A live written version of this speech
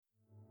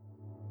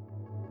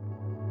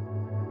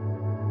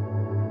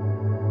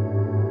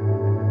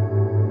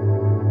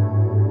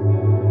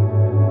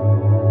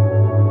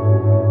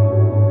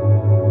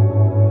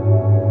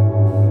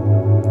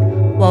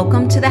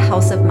to the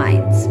House of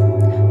Minds,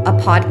 a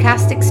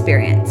podcast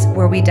experience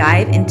where we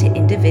dive into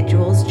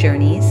individuals'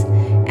 journeys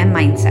and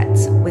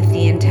mindsets with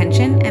the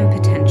intention and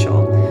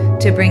potential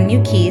to bring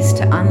you keys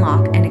to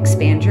unlock and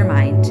expand your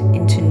mind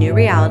into new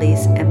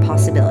realities and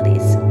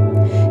possibilities,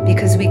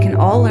 because we can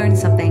all learn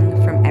something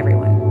from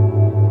everyone.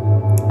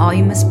 All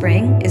you must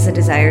bring is a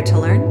desire to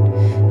learn,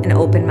 an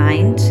open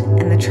mind,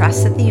 and the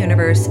trust that the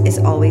universe is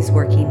always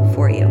working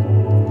for you.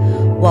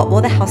 What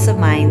will the House of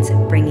Minds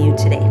bring you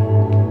today?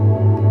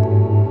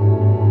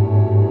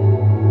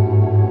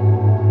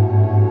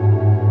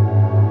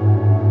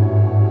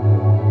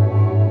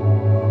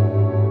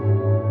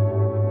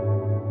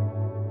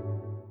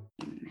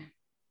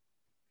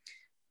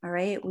 All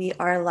right, we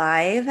are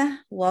live.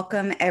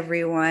 Welcome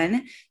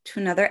everyone to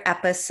another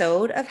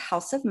episode of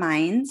House of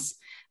Minds.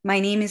 My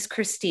name is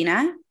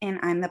Christina and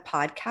I'm the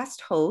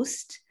podcast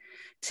host.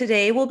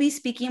 Today we'll be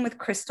speaking with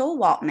Crystal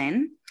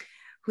Waltman,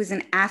 who's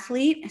an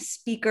athlete,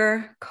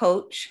 speaker,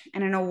 coach,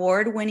 and an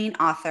award-winning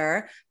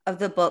author of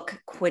the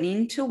book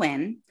Quitting to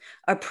Win,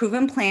 a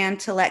proven plan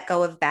to let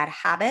go of bad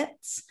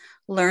habits,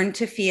 learn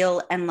to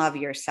feel and love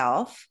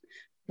yourself,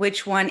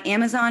 which won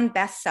Amazon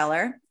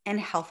bestseller and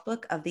Health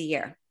Book of the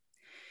Year.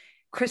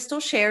 Crystal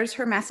shares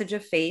her message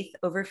of faith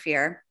over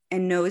fear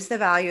and knows the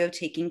value of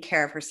taking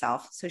care of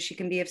herself so she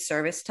can be of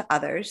service to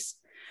others.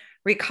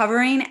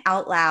 Recovering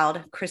out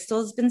loud,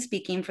 Crystal's been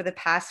speaking for the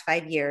past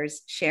 5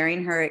 years,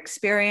 sharing her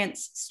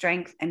experience,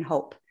 strength, and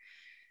hope.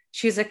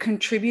 She is a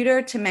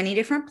contributor to many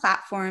different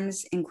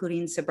platforms,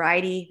 including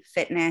sobriety,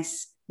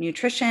 fitness,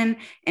 nutrition,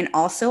 and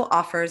also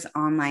offers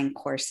online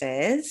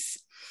courses.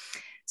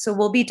 So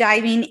we'll be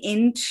diving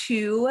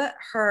into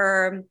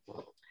her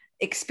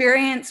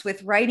experience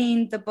with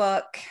writing the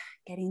book,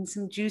 getting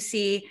some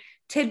juicy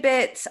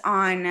tidbits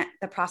on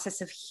the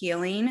process of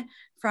healing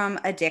from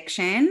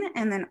addiction,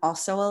 and then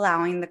also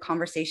allowing the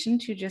conversation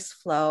to just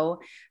flow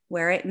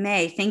where it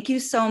may. Thank you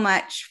so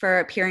much for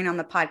appearing on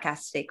the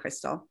podcast today,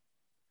 Crystal.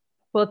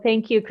 Well,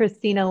 thank you,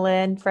 Christina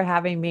Lynn, for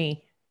having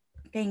me.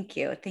 Thank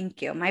you.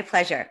 Thank you. My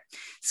pleasure.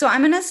 So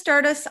I'm going to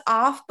start us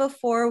off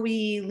before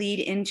we lead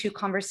into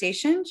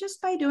conversation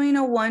just by doing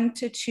a 1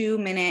 to 2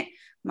 minute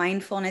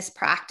mindfulness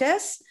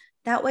practice.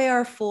 That way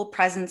our full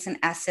presence and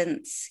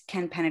essence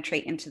can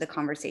penetrate into the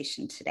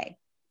conversation today.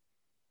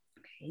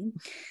 Okay.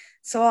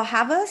 So I'll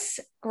have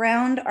us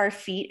ground our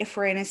feet if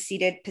we're in a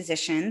seated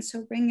position.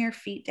 So bring your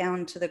feet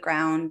down to the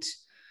ground,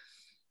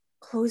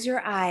 close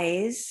your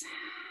eyes,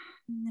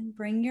 and then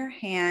bring your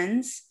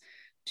hands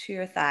to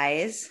your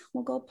thighs.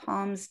 We'll go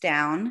palms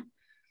down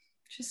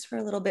just for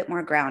a little bit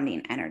more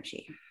grounding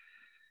energy.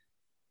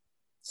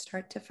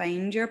 Start to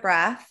find your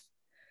breath.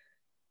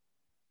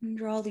 And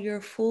draw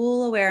your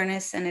full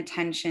awareness and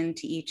attention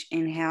to each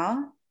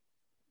inhale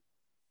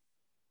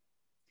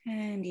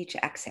and each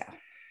exhale.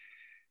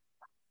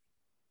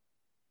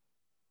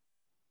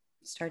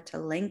 Start to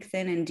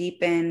lengthen and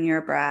deepen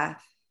your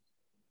breath.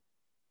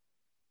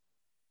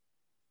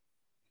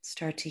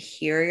 Start to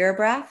hear your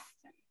breath.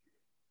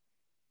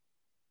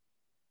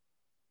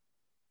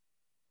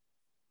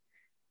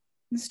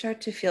 And start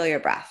to feel your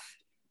breath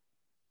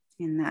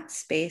in that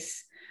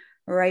space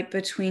right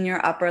between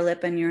your upper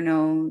lip and your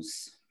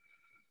nose.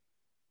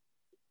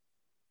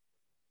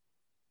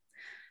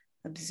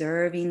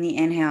 Observing the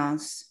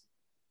inhales,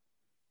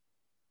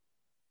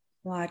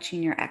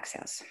 watching your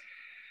exhales.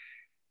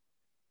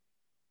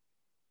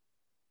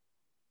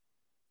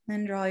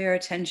 Then draw your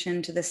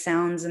attention to the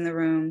sounds in the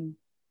room,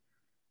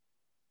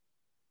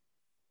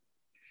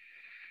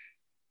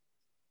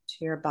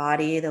 to your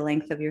body, the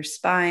length of your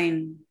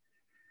spine,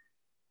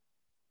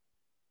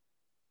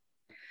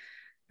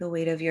 the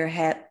weight of your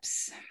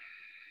hips.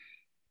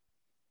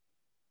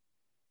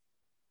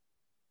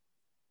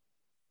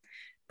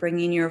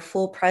 Bringing your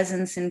full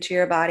presence into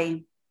your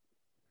body,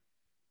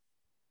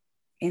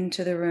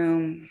 into the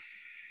room,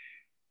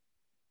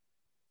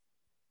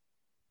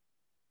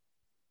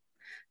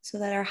 so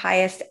that our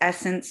highest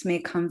essence may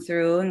come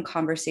through in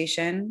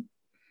conversation,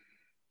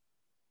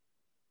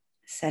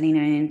 setting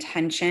an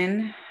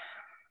intention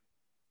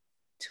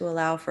to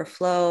allow for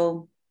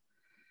flow,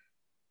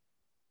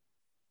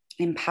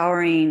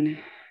 empowering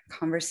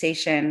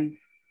conversation,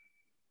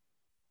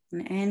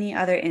 and any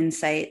other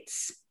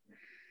insights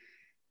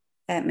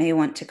that may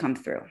want to come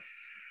through.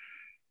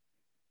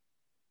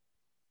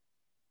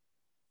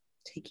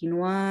 Taking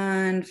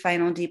one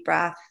final deep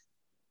breath.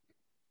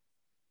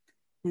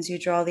 As you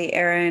draw the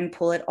air in,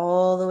 pull it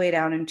all the way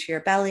down into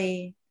your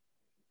belly.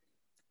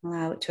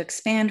 Allow it to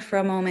expand for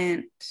a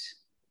moment.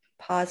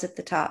 Pause at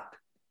the top.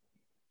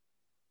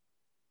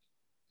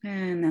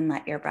 And then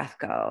let your breath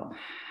go.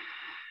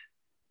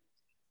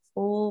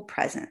 Full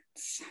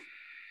presence.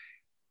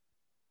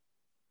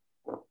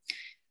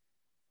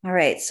 All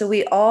right, so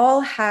we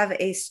all have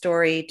a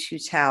story to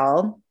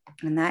tell,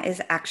 and that is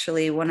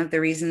actually one of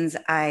the reasons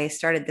I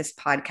started this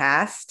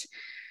podcast.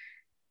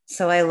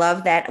 So I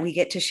love that we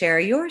get to share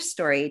your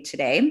story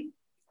today,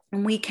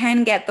 and we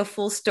can get the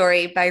full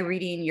story by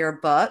reading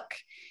your book.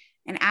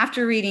 And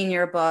after reading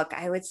your book,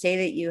 I would say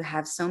that you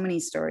have so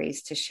many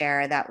stories to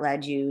share that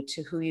led you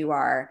to who you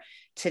are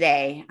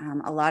today.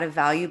 A lot of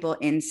valuable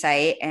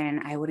insight, and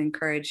I would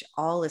encourage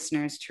all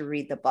listeners to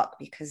read the book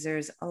because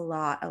there's a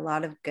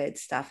lot of good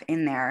stuff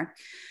in there.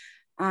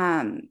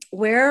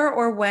 Where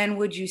or when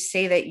would you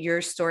say that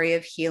your story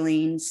of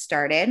healing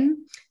started,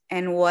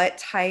 and what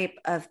type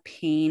of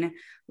pain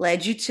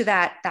led you to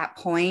that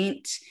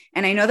point?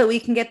 And I know that we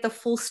can get the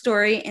full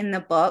story in the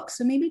book,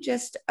 so maybe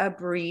just a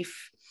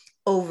brief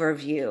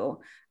overview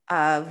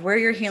of where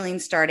your healing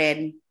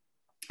started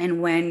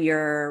and when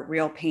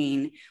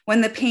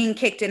when the pain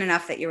kicked in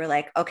enough that you were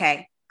like,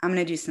 okay, I'm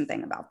going to do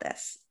something about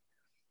this.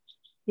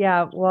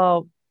 Yeah,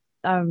 well,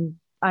 I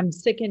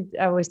was sick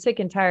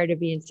and tired of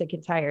being sick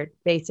and tired,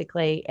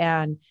 basically.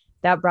 And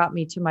that brought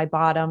me to my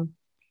bottom.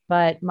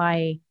 But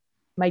my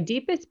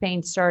deepest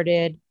pain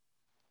started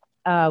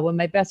when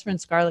my best friend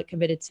Scarlett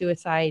committed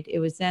suicide. It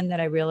was then that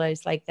I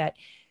realized that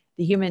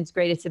the human's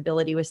greatest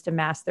ability was to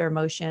mask their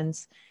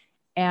emotions.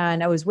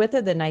 And I was with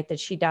her the night that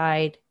she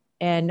died,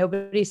 and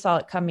nobody saw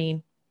it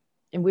coming.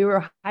 And we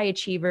were high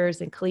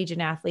achievers and collegiate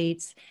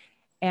athletes.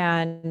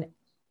 And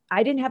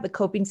I didn't have the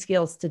coping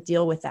skills to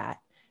deal with that.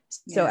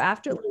 So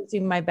after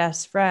losing my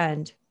best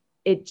friend,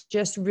 it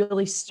just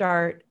really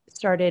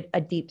started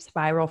a deep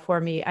spiral for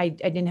me. I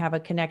didn't have a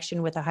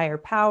connection with a higher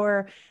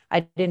power. I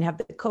didn't have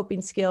the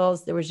coping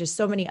skills. There was just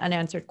so many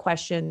unanswered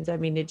questions. I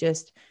mean,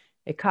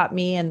 it caught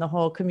me and the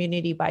whole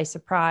community by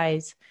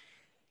surprise.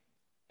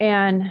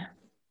 And,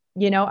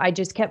 I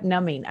just kept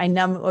numbing. I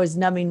was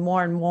numbing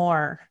more and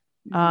more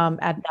at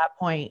that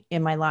point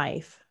in my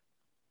life.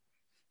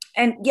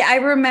 And yeah, I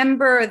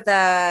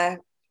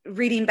remember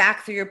reading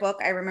back through your book.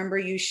 I remember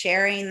you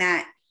sharing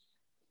that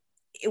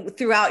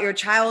throughout your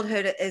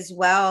childhood as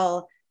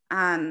well.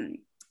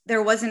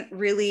 There wasn't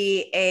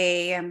really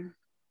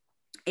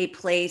a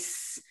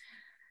place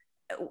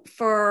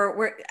for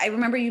where I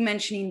remember you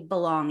mentioning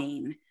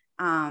belonging.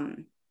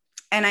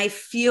 And I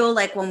feel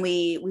like when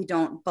we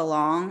don't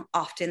belong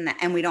often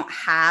and we don't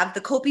have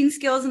the coping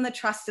skills and the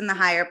trust in the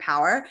higher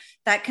power,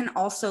 that can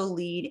also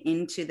lead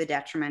into the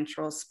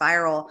detrimental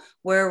spiral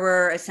where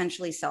we're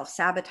essentially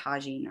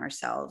self-sabotaging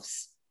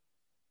ourselves.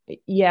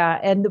 Yeah.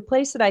 And the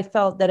place that I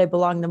felt that I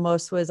belonged the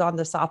most was on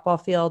the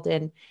softball field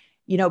and,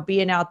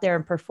 being out there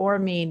and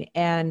performing.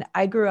 And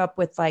I grew up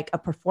with a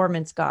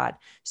performance God.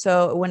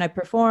 So when I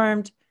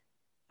performed,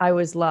 I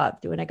was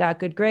loved. When I got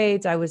good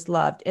grades, I was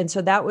loved. And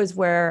so that was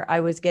where I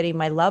was getting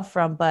my love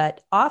from.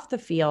 But off the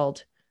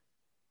field,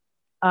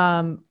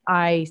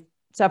 I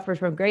suffered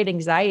from great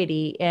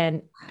anxiety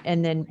and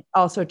then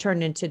also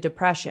turned into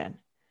depression.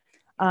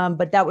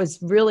 But that was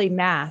really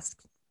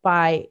masked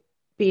by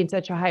being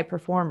such a high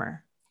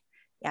performer.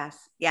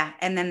 Yes. Yeah.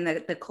 And then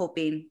the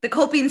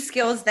coping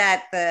skills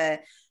that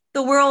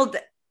the world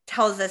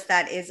tells us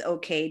that is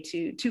okay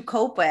to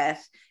cope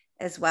with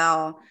as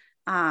well.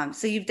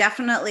 So you've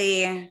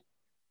definitely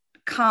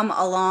come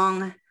a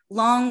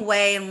long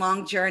way and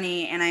long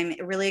journey, and I'm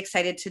really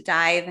excited to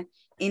dive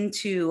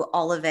into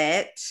all of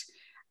it.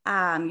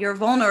 Your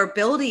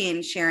vulnerability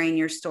in sharing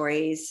your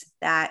stories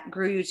that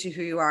grew you to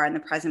who you are in the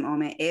present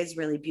moment is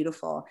really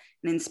beautiful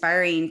and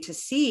inspiring to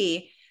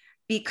see,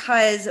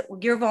 because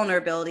your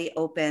vulnerability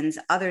opens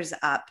others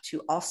up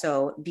to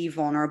also be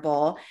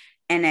vulnerable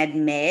and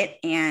admit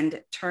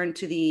and turn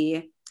to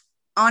the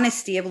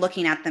honesty of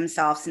looking at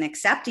themselves and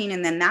accepting.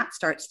 And then that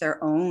starts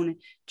their own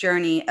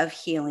journey of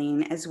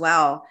healing as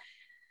well.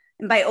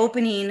 And by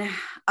opening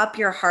up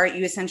your heart,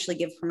 you essentially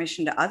give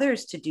permission to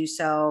others to do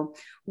so.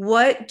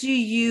 What do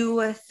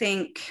you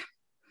think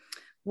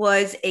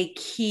was a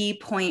key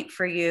point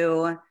for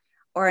you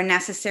or a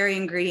necessary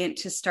ingredient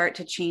to start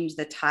to change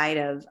the tide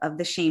of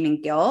the shame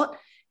and guilt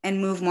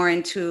and move more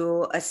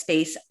into a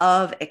space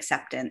of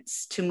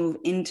acceptance to move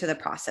into the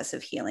process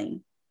of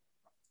healing?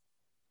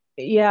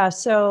 Yeah.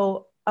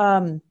 So,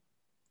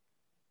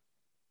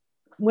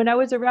 when I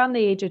was around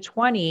the age of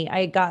 20,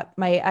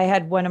 I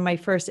had one of my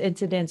first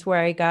incidents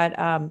where I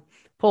got,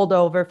 pulled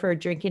over for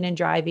drinking and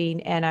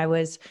driving. And I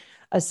was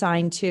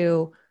assigned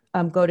to,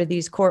 go to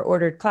these court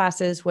ordered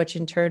classes, which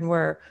in turn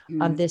were,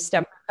 this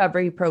step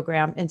recovery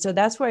program. And so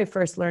that's where I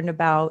first learned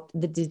about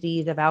the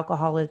disease of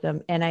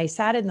alcoholism. And I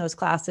sat in those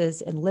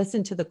classes and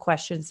listened to the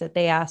questions that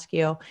they ask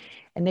you.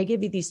 And they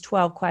give you these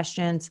 12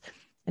 questions.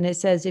 And it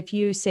says, if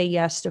you say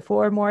yes to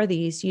 4 more of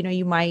these,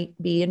 you might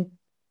be in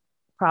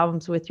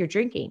problems with your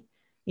drinking.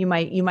 You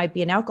might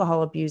be an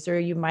alcohol abuser.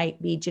 You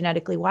might be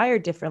genetically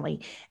wired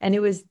differently. And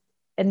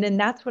then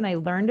that's when I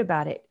learned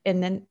about it.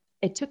 And then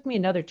it took me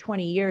another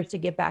 20 years to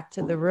get back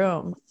to the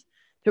room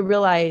to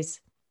realize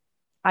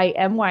I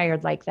am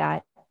wired like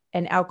that.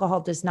 And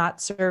alcohol does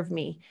not serve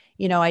me.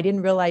 I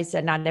didn't realize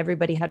that not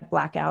everybody had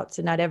blackouts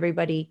and not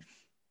everybody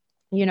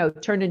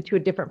turned into a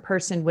different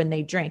person when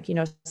they drink.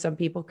 Some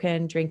people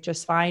can drink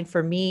just fine.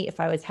 For me, if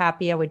I was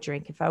happy, I would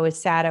drink. If I was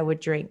sad, I would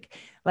drink.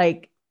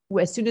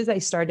 As soon as I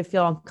started to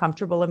feel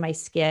uncomfortable in my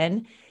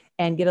skin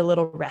and get a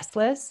little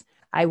restless,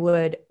 I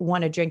would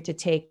want to drink to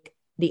take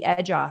the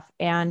edge off.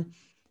 And,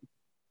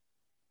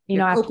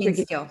 coping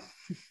skill.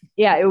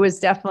 Yeah, it was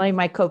definitely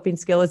my coping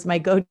skill. Is my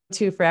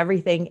go-to for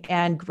everything.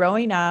 And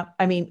growing up,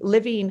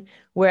 living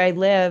where I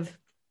live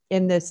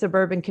in the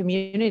suburban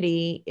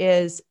community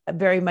is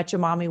very much a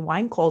mommy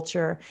wine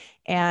culture,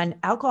 and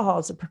alcohol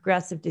is a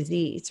progressive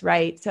disease,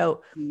 right?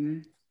 So Mm-hmm.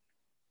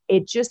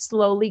 it just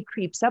slowly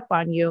creeps up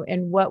on you.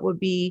 And what would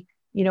be,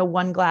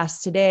 one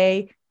glass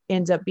today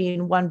ends up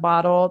being one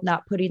bottle,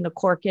 not putting the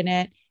cork in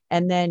it.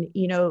 And then,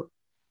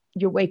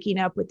 you're waking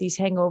up with these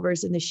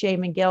hangovers and the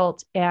shame and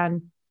guilt,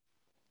 and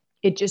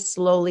it just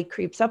slowly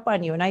creeps up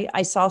on you. And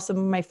I saw some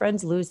of my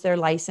friends lose their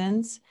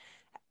license,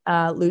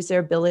 lose their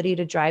ability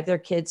to drive their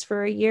kids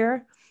for a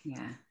year.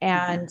 Yeah.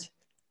 And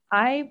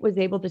I was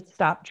able to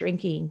stop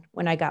drinking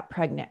when I got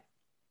pregnant.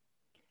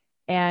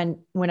 And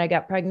when I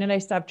got pregnant, I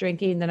stopped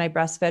drinking. Then I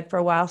breastfed for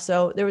a while.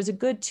 So there was a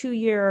good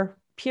 2-year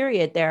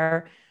period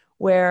there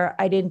where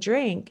I didn't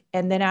drink.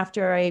 And then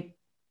after I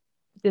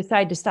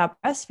decided to stop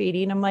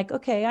breastfeeding, I'm like,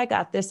 okay, I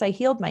got this. I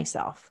healed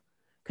myself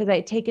because I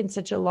had taken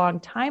such a long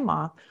time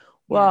off.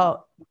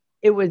 Well,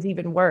 it was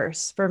even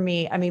worse for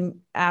me. I mean,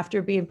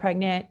 after being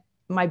pregnant,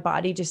 my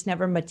body just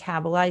never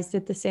metabolized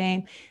it the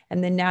same.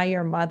 And then now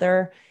you're a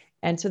mother.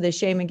 And so the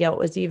shame and guilt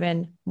was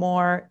even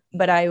more,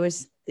 but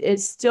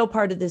it's still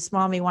part of this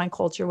mommy wine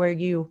culture where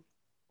you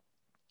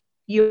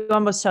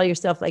almost tell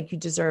yourself like you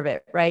deserve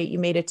it, right? You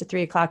made it to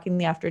 3 o'clock in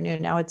the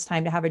afternoon. Now it's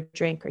time to have a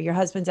drink, or your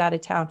husband's out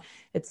of town.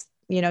 It's,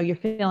 you're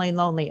feeling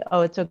lonely.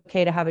 Oh, it's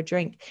okay to have a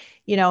drink,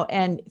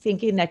 and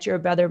thinking that you're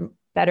a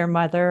better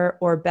mother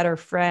or better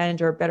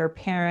friend or better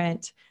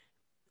parent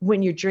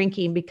when you're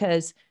drinking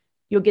because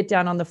you'll get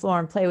down on the floor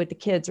and play with the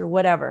kids or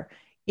whatever,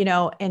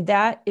 and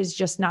that is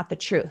just not the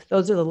truth.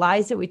 Those are the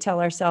lies that we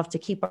tell ourselves to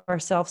keep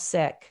ourselves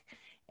sick.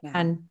 Yeah.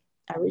 And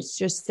I was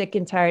just sick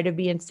and tired of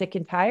being sick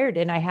and tired.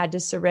 And I had to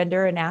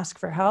surrender and ask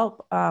for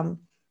help.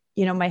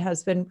 My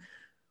husband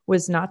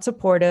was not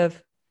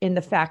supportive in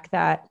the fact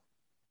that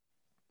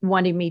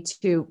wanting me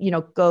to,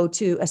 go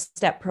to a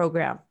step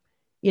program.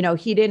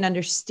 He didn't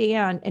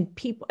understand,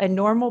 and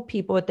normal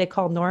people, what they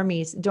call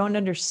normies, don't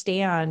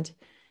understand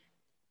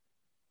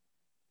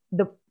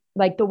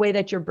the way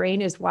that your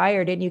brain is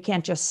wired, and you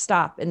can't just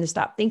stop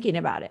thinking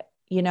about it.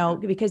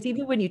 Because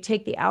even when you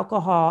take the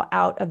alcohol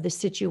out of the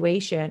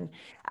situation,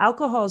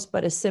 alcohol is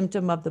but a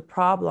symptom of the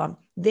problem.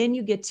 Then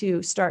you get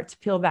to start to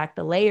peel back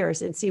the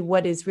layers and see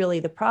what is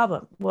really the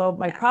problem. Well,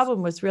 my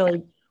problem was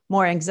really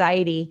more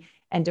anxiety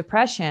and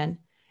depression,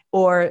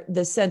 or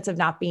the sense of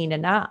not being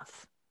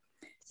enough.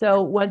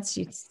 So once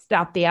you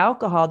stop the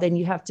alcohol, then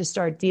you have to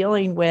start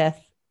dealing with,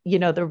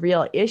 the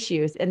real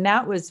issues. And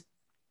that was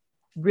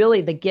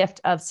really the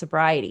gift of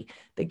sobriety.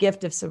 The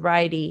gift of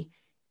sobriety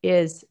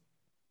is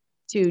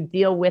to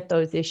deal with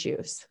those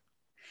issues.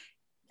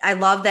 I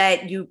love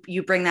that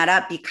you bring that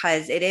up,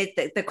 because it is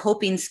the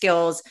coping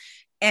skills.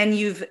 And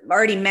you've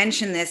already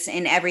mentioned this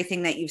in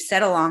everything that you've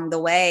said along the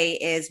way,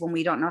 is when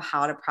we don't know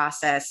how to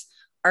process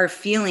our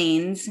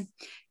feelings,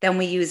 then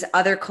we use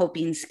other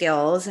coping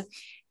skills,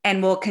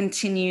 and we'll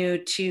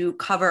continue to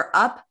cover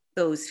up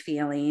those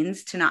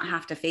feelings to not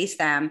have to face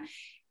them.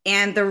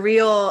 And the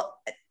real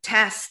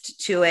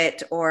test to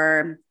it,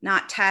 or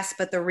not test,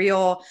 but the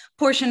real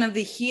portion of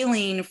the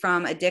healing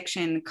from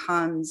addiction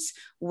comes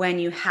when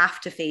you have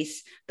to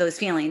face those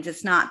feelings.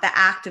 It's not the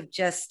act of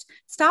just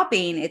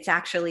stopping, it's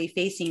actually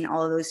facing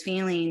all of those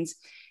feelings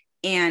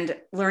and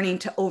learning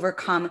to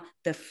overcome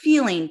the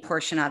feeling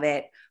portion of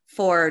it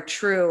for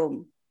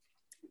true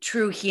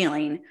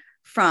healing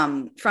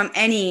from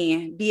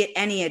any, be it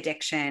any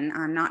addiction,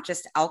 not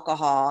just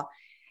alcohol.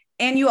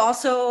 And you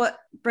also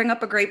bring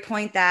up a great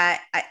point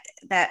that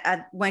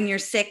when you're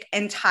sick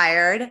and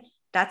tired,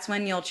 that's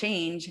when you'll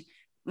change.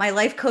 My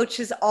life coach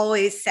has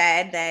always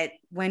said that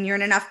when you're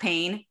in enough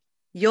pain,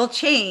 you'll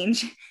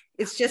change.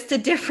 It's just a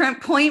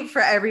different point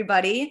for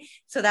everybody.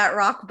 So that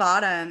rock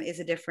bottom is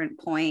a different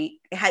point.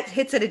 It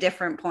hits at a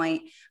different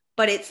point,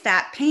 but it's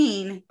that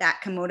pain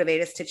that can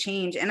motivate us to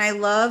change. And I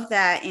love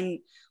that in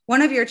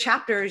one of your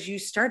chapters, you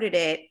started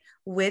it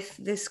with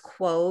this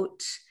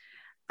quote.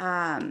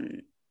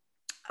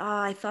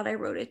 I thought I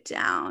wrote it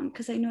down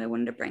because I knew I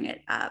wanted to bring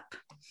it up.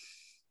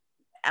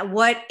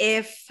 What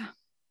if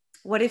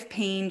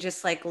pain,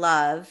 just like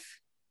love,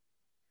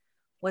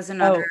 was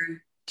another? Oh,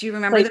 do you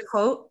remember the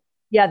quote?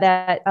 Yeah,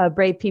 that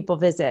brave people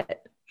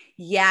visit.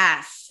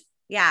 Yes.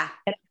 Yeah.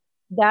 And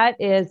that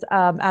is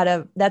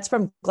that's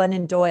from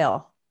Glennon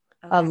Doyle,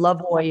 okay. A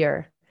love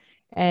warrior.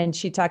 And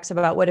she talks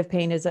about what if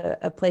pain is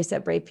a place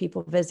that brave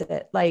people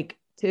visit, like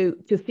to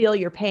feel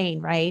your pain,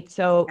 right?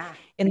 So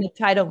in the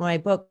title of my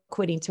book,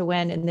 Quitting to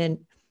Win, and then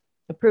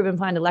a proven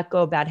plan to let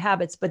go of bad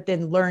habits, but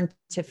then learn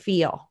to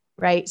feel,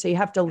 right? So you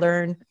have to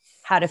learn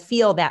how to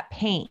feel that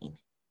pain.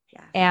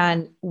 Yeah.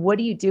 And what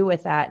do you do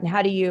with that? And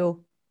how do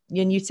you,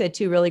 and you said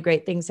two really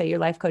great things that your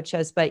life coach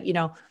says, but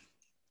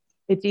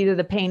it's either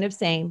the pain of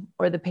same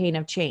or the pain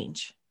of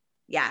change.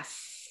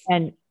 Yes.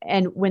 And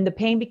when the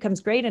pain becomes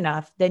great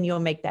enough, then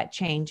you'll make that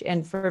change.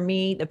 And for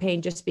me, the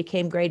pain just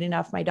became great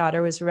enough. My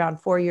daughter was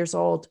around 4 years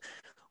old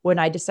when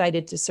I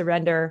decided to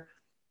surrender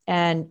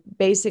and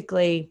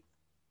basically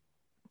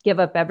give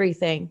up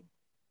everything,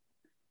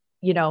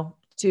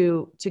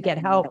 to get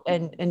help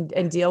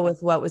and deal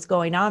with what was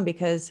going on,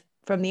 because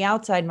from the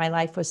outside, my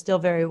life was still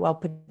very well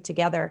put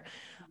together.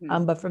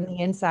 Mhm. But from the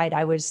inside,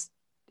 I was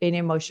an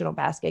emotional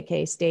basket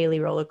case, daily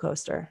roller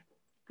coaster.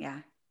 Yeah.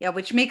 Yeah.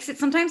 Which makes it,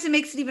 sometimes it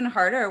makes it even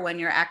harder when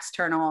you're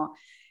external.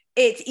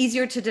 It's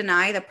easier to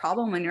deny the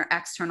problem when your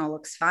external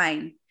looks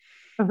fine.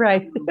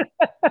 Right.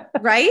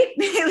 Right.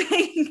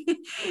 Like,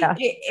 Yeah.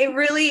 it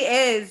really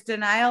is.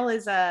 Denial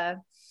is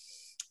a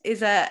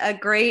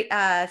great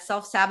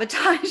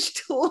self-sabotage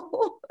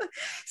tool.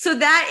 So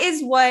that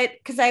is what,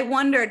 because I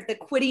wondered the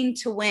quitting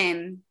to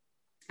win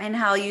and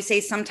how you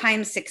say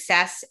sometimes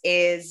success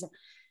is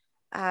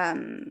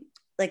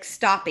like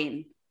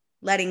stopping,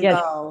 letting Yes.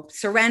 go,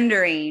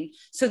 surrendering.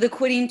 So the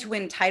quitting to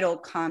win title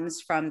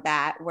comes from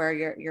that, where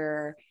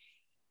you're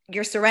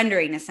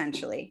surrendering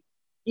essentially.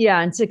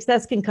 Yeah. And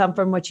success can come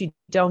from what you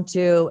don't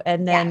do.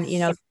 And then,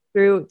 Yes.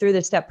 through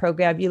the STEP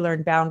program, you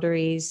learn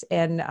boundaries,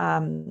 and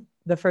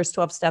the first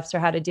 12 steps are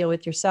how to deal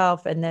with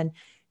yourself. And then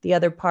the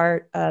other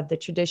part of the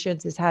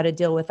traditions is how to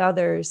deal with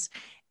others.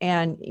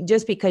 And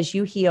just because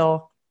you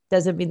heal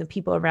doesn't mean the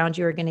people around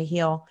you are going to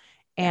heal.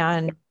 Yeah.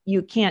 And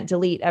you can't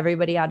delete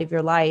everybody out of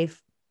your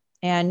life,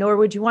 and nor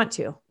would you want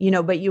to,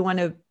 but you want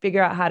to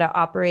figure out how to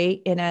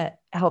operate in a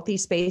healthy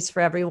space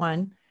for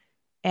everyone,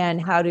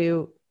 and how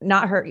to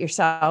not hurt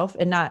yourself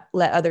and not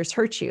let others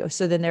hurt you.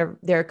 So then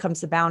there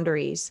comes the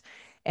boundaries.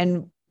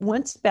 And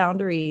once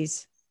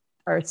boundaries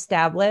are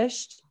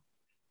established,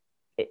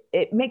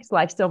 it makes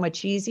life so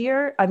much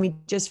easier. I mean,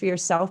 just for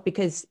yourself,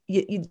 because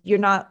you're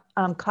not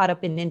caught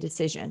up in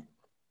indecision,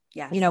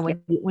 Yes.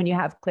 when you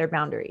have clear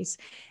boundaries.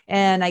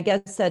 And I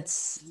guess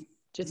that's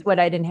just what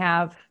I didn't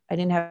have. I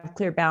didn't have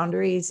clear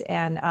boundaries.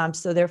 And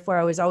so therefore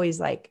I was always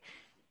like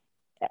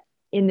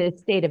in this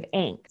state of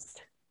angst,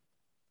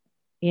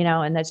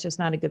 and that's just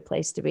not a good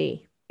place to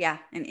be. Yeah,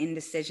 an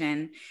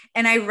indecision.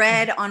 And I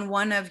read on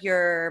one of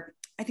your,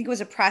 I think it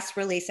was a press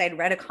release, I'd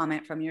read a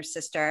comment from your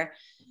sister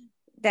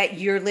that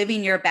you're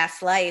living your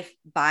best life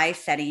by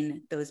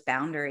setting those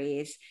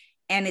boundaries.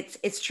 And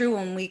it's true,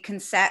 when we can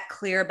set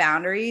clear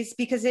boundaries,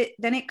 because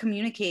then it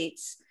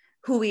communicates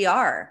who we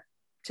are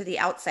to the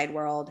outside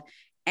world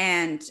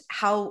and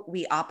how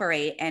we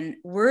operate. And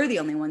we're the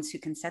only ones who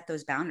can set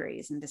those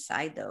boundaries and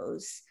decide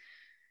those.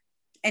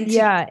 And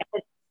yeah,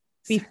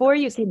 before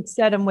you can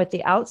set them with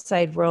the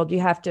outside world,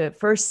 you have to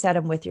first set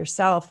them with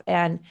yourself.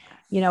 And,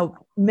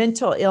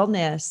 mental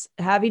illness,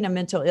 having a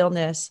mental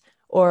illness,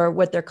 or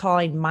what they're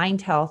calling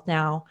mind health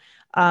now,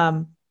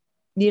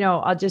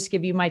 I'll just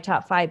give you my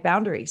top 5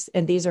 boundaries.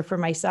 And these are for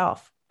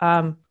myself: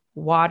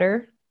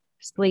 water,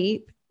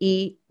 sleep,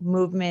 eat,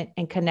 movement,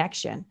 and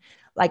connection.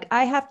 Like,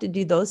 I have to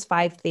do those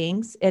 5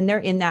 things, and they're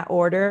in that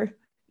order,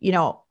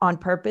 on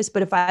purpose.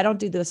 But if I don't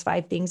do those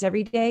 5 things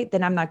every day,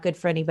 then I'm not good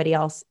for anybody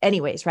else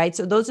anyways. Right.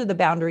 So those are the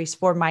boundaries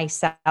for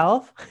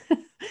myself,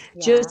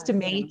 just to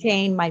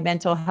maintain my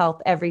mental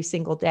health every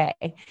single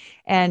day.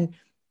 And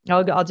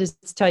I'll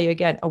just tell you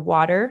again, a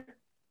water,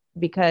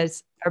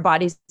 because our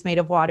body's made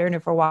of water. And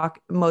if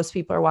most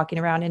people are walking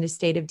around in a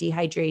state of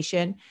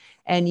dehydration,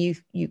 and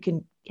you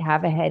can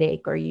have a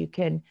headache, or you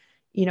can,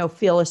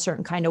 feel a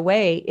certain kind of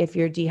way if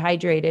you're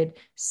dehydrated.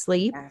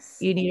 Sleep. yes.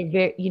 You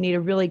need a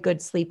really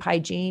good sleep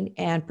hygiene,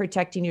 and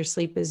protecting your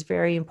sleep is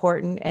very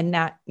important. And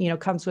that,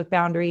 comes with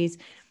boundaries.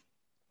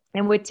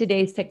 And with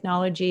today's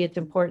technology, it's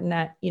important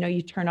that,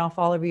 you turn off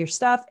all of your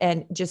stuff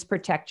and just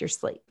protect your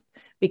sleep,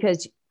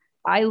 because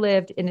I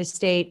lived in a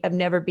state of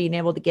never being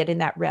able to get in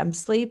that REM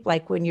sleep.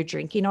 Like when you're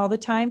drinking all the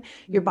time,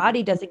 your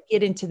body doesn't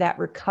get into that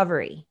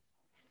recovery.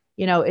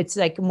 It's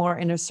like more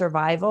in a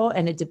survival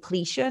and a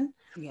depletion.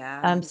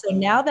 Yeah. So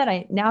now that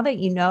or now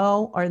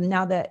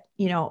that,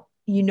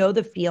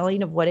 the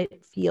feeling of what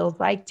it feels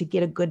like to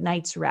get a good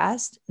night's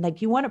rest,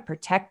 like, you want to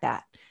protect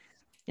that.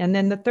 And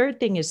then the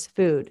third thing is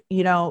food,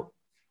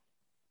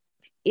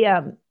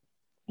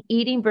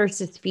 eating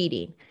versus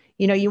feeding.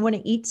 You want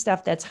to eat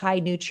stuff that's high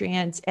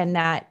nutrients, and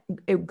that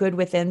good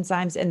with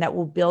enzymes, and that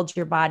will build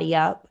your body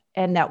up,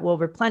 and that will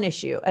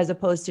replenish you, as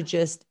opposed to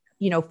just,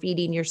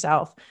 feeding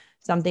yourself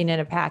something in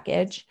a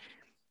package.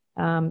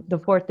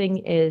 The fourth thing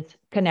is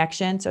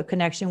connection. So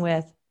connection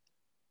with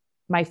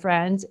my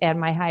friends and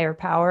my higher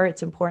power.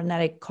 It's important that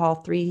I call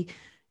 3,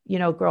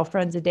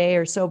 girlfriends a day,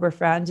 or sober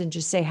friends, and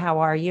just say, how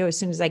are you? As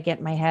soon as I get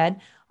in my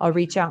head, I'll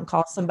reach out and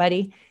call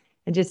somebody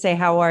and just say,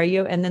 how are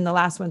you? And then the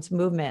last one's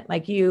movement.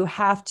 Like, I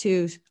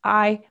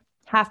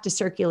have to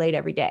circulate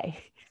every day.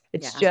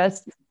 It's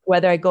just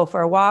whether I go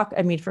for a walk.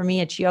 I mean, for me,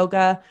 it's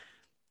yoga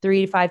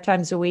 3 to 5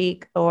 times a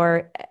week,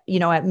 or,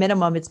 at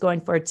minimum, it's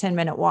going for a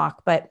 10-minute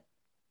walk. But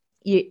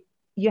you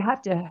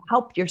have to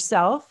help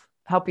yourself,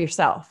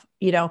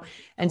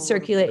 and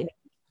circulate,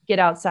 get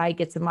outside,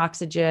 get some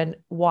oxygen,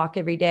 walk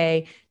every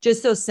day,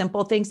 just those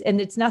simple things. And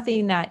it's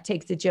nothing that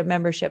takes a gym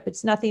membership.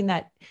 It's nothing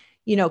that,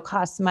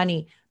 costs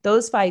money.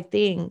 Those 5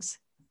 things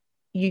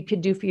you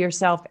could do for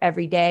yourself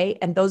every day.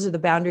 And those are the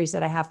boundaries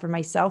that I have for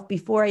myself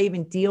before I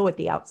even deal with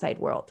the outside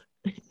world.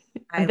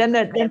 And then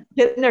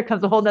there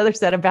comes a whole nother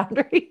set of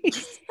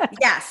boundaries.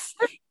 Yes.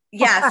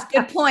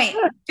 Good point.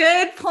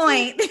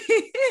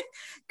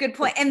 Good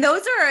point. And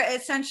those are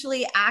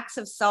essentially acts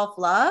of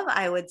self-love,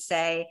 I would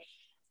say.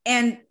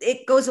 And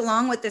it goes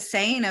along with the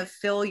saying of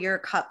fill your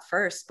cup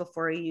first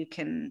before you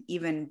can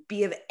even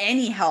be of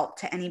any help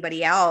to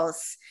anybody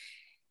else.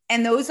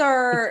 And those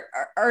are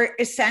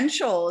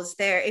essentials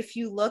there. If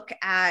you look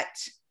at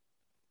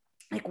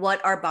like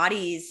what our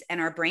bodies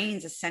and our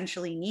brains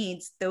essentially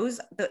needs,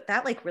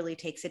 that like really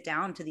takes it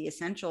down to the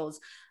essentials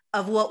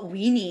of what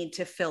we need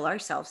to fill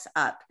ourselves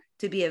up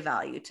to be of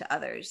value to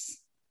others.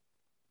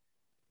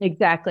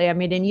 Exactly. I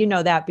mean, and you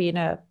know that being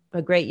a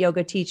great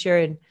yoga teacher,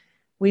 and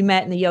we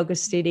met in the yoga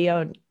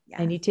studio,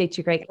 and you teach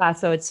a great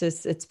class. So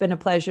it's been a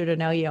pleasure to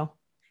know you.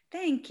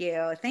 Thank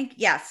you.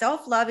 Yeah.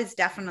 Self-love is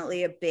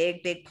definitely a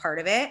big, big part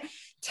of it.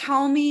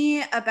 Tell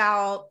me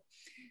about,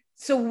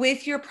 so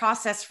with your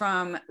process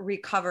from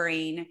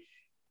recovering,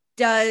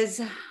 does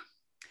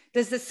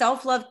the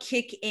self-love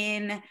kick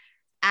in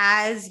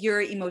as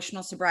your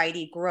emotional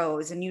sobriety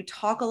grows? And you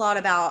talk a lot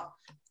about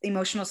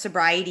emotional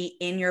sobriety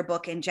in your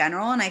book in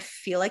general. And I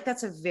feel like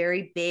that's a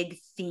very big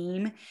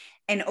theme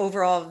and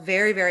overall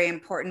very, very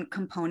important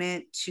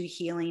component to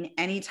healing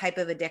any type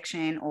of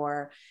addiction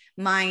or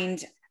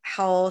mind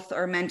health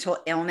or mental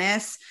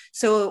illness.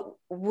 So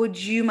would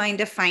you mind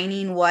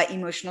defining what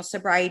emotional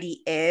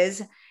sobriety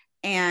is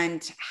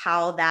and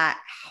how that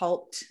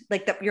helped,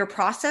 like your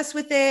process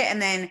with it, and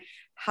then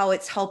how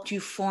it's helped you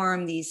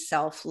form these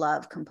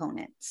self-love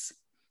components?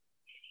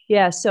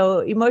 Yeah.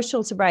 So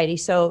emotional sobriety.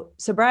 So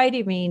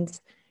sobriety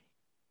means,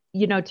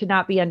 to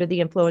not be under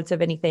the influence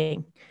of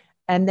anything.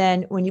 And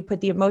then when you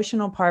put the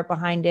emotional part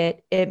behind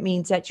it, it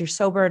means that you're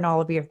sober in all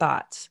of your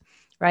thoughts,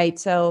 right?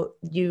 So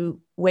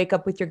you wake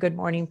up with your good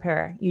morning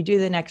prayer, you do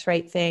the next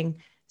right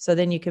thing. So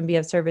then you can be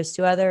of service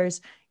to others.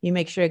 You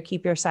make sure to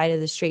keep your side of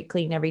the street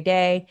clean every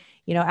day.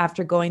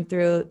 After going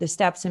through the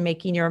steps and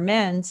making your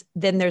amends,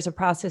 then there's a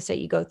process that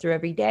you go through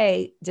every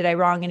day. Did I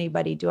wrong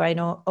anybody? Do I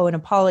owe an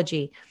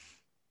apology?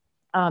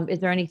 Is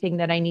there anything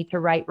that I need to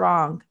right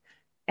wrong?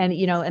 And,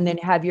 and then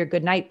have your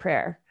good night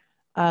prayer.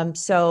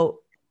 So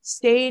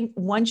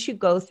once you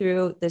go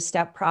through the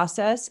step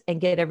process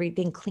and get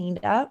everything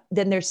cleaned up,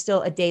 then there's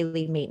still a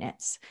daily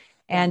maintenance.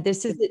 And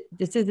this is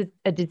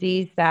a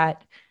disease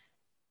that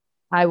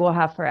I will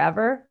have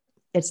forever.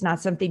 It's not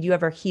something you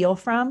ever heal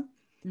from.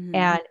 Mm-hmm.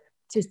 And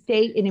to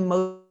stay in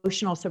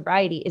emotional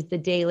sobriety is the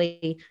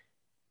daily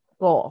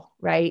goal,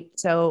 right?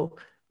 So,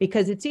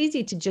 because it's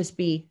easy to just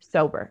be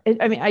sober.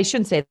 I mean, I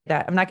shouldn't say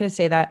that. I'm not going to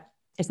say that.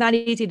 It's not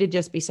easy to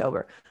just be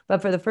sober.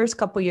 But for the first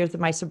couple of years of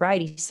my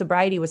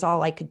sobriety was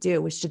all I could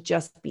do, was to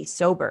just be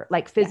sober,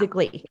 like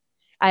physically.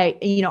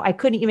 Yeah. I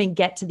couldn't even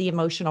get to the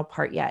emotional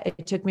part yet.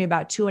 It took me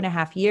about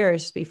 2.5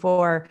 years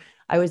before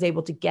I was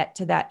able to get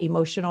to that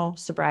emotional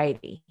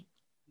sobriety.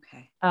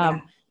 Okay.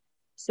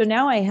 So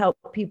now I help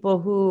people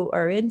who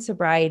are in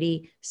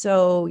sobriety.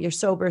 So you're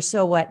sober.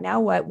 So what? Now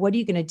what? What are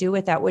you going to do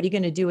with that? What are you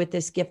going to do with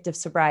this gift of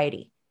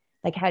sobriety?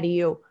 Like, how do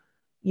you,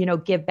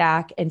 give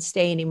back and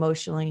stay in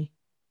emotionally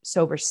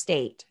sober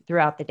state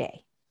throughout the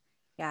day?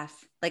 Yes.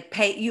 Like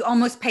you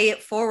almost pay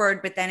it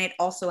forward, but then it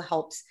also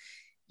helps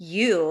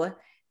you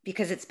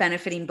because it's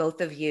benefiting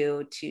both of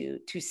you to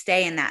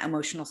stay in that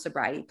emotional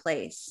sobriety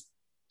place.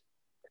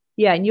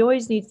 Yeah. And you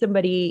always need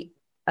somebody,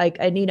 like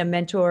I need a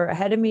mentor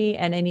ahead of me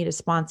and I need a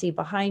sponsee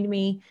behind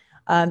me.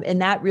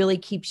 And that really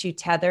keeps you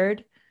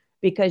tethered,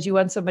 because you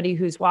want somebody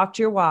who's walked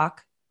your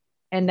walk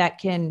and that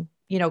can,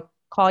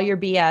 call your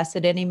BS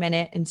at any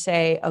minute and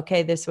say,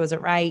 okay, this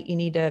wasn't right. You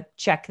need to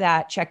check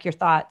your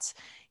thoughts,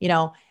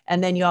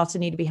 and then you also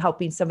need to be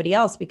helping somebody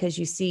else because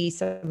you see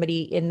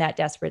somebody in that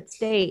desperate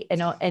state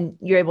and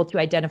you're able to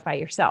identify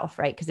yourself,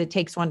 right? Because it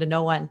takes one to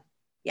know one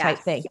type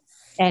thing.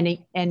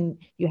 And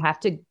you have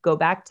to go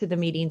back to the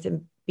meetings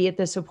and be at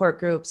the support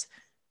groups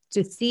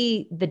to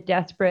see the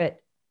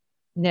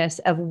desperateness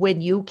of when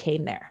you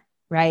came there,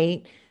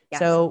 right?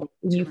 Yes. So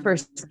when you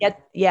first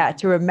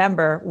to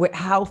remember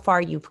how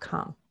far you've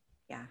come.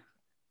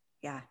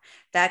 Yeah.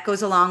 That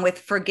goes along with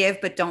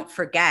forgive, but don't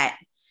forget,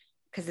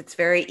 because it's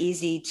very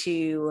easy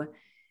to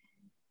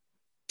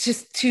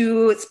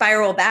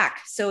spiral back.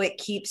 So it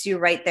keeps you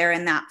right there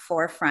in that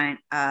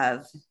forefront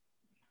of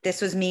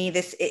this was me.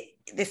 This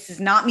is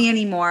not me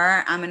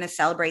anymore. I'm going to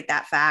celebrate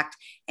that fact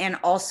and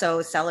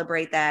also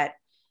celebrate that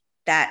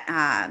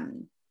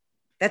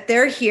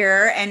they're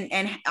here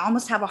and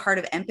almost have a heart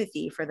of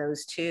empathy for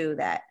those two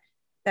that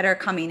are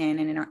coming in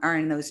and are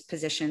in those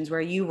positions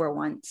where you were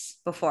once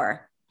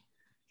before.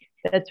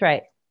 That's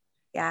right.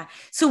 Yeah.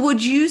 So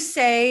would you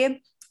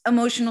say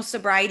emotional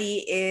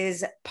sobriety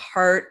is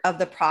part of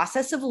the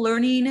process of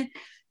learning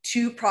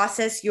to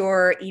process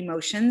your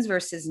emotions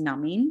versus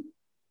numbing?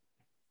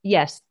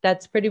 Yes,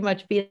 that's pretty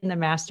much being the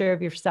master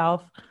of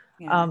yourself,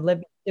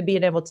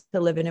 being able to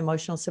live in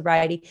emotional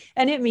sobriety.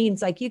 And it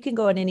means like you can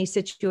go in any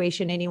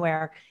situation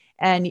anywhere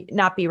and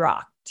not be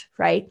rocked,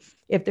 right?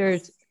 If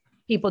there's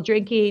people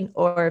drinking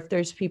or if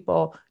there's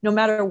people, no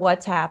matter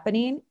what's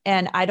happening.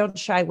 And I don't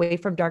shy away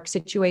from dark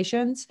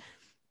situations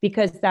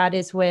because that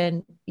is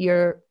when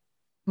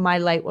my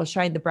light will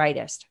shine the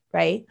brightest,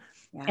 right?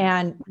 Yeah.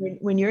 And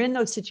when you're in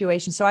those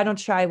situations, so I don't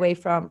shy away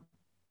from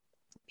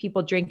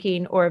people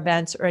drinking or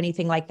events or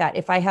anything like that.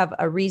 If I have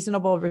a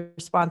reasonable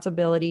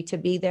responsibility to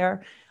be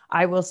there,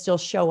 I will still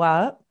show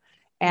up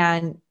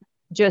and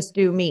just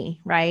do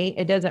me, right?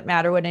 It doesn't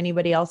matter what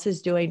anybody else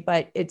is doing,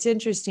 but it's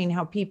interesting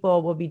how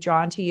people will be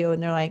drawn to you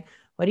and they're like,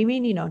 what do you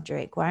mean you don't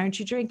drink? Why aren't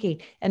you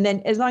drinking? And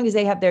then as long as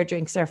they have their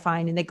drinks, they're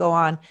fine and they go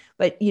on.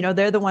 But,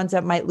 they're the ones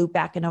that might loop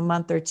back in a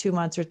month or 2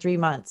 months or 3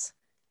 months,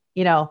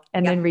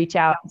 and then reach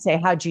out and say,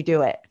 how'd you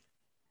do it?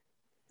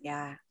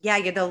 Yeah. Yeah.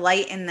 You're the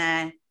light in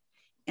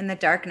the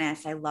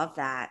darkness. I love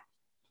that.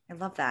 I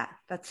love that.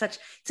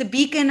 It's a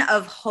beacon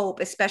of hope,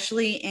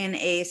 especially in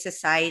a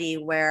society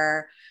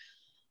where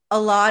a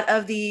lot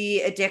of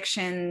the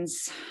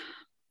addictions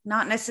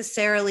not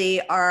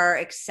necessarily are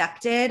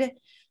accepted,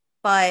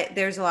 but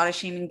there's a lot of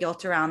shame and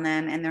guilt around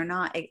them and they're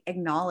not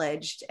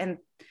acknowledged. And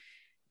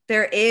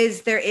there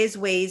is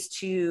ways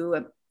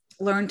to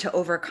learn to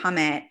overcome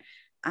it.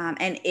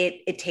 And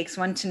it takes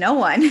one to know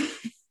one.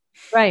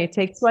 Right. It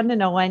takes one to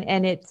know one.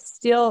 And it's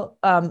still,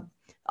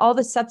 all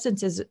the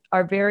substances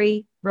are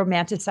very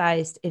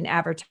romanticized in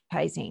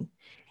advertising.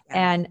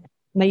 Yeah. And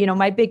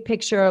my big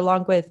picture,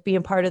 along with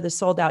being part of the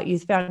Sold Out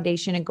Youth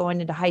Foundation and going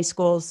into high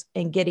schools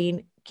and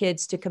getting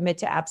kids to commit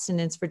to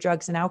abstinence for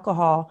drugs and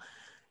alcohol,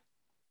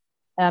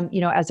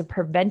 as a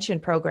prevention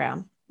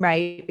program,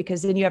 right?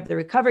 Because then you have the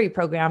recovery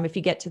program if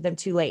you get to them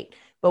too late.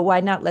 But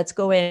why not? Let's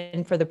go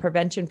in for the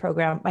prevention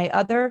program. My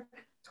other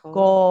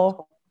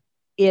goal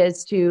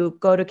is to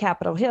go to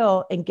Capitol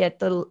Hill and get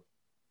the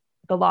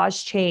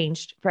laws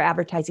changed for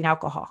advertising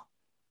alcohol,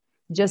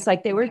 just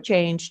like they were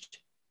changed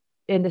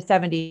in the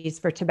 70s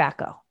for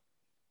tobacco,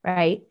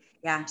 right?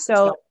 Yeah.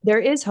 So there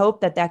is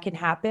hope that can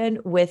happen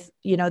with,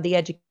 the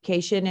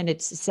education. And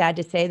it's sad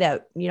to say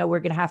that, we're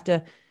going to have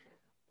to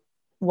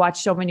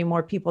watch so many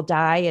more people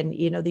die. And,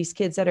 these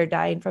kids that are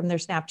dying from their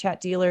Snapchat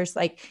dealers,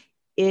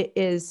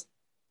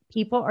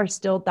 people are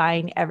still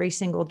dying every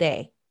single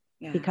day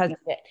because of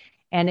it.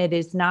 And it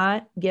is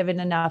not given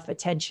enough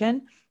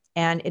attention.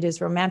 And it is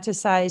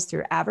romanticized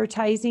through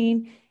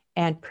advertising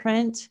and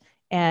print.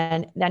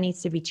 And that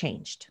needs to be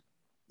changed.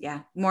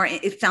 Yeah.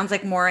 It sounds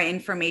like more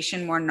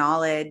information, more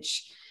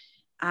knowledge,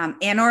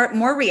 or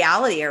more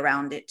reality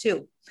around it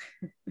too,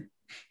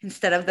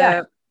 instead of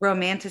the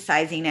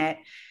romanticizing it.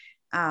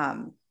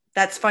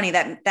 That's funny.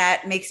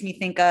 That makes me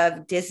think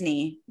of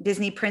Disney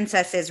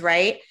princesses,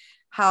 right?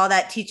 How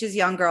that teaches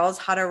young girls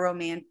how to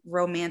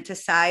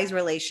romanticize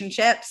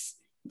relationships.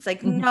 It's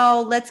like,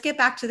 no, let's get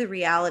back to the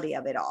reality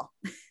of it all.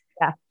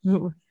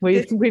 Yeah.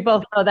 We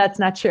both know that's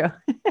not true.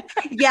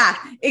 Yeah,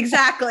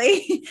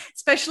 exactly.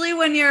 Especially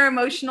when you're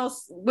emotionally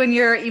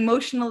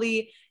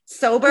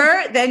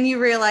sober, then you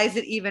realize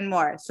it even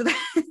more. So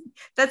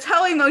that's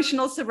how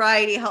emotional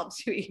sobriety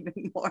helps you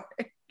even more.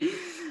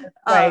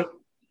 Right.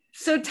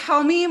 So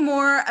tell me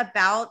more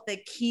about the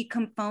key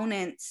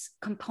components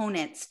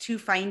to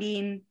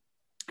finding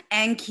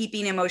and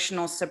keeping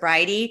emotional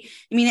sobriety.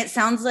 I mean, it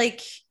sounds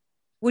like,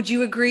 would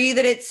you agree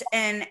that it's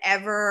an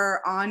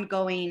ever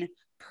ongoing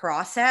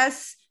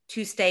process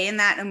to stay in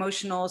that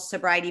emotional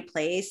sobriety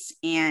place,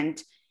 and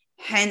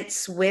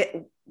hence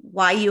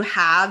why you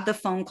have the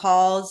phone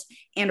calls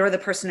and or the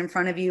person in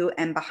front of you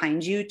and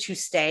behind you to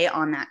stay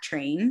on that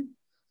train?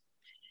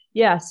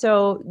 Yeah.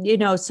 So,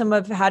 some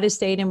of how to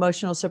stay in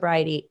emotional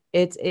sobriety,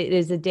 it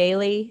is a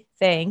daily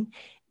thing.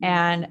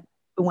 And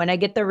when I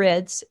get the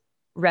RIDS,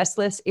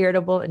 restless,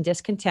 irritable, and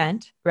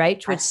discontent,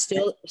 right, which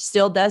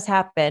still does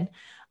happen.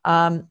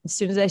 As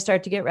soon as I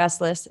start to get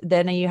restless,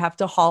 then you have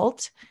to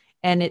halt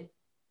and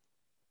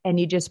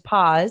you just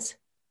pause,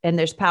 and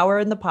there's power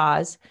in the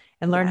pause,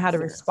 and learn how to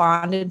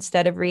respond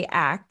instead of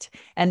react.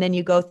 And then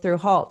you go through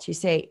halt. You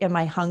say, am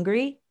I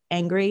hungry,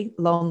 angry,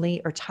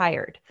 lonely, or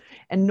tired?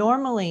 And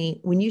normally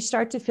when you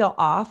start to feel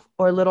off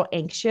or a little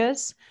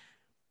anxious,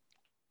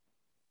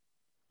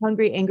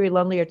 hungry, angry,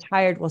 lonely, or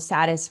tired will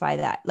satisfy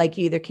that. Like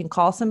you either can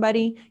call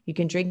somebody, you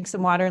can drink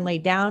some water and lay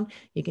down,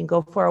 you can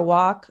go for a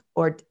walk,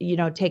 or,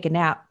 take a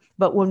nap.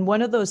 But when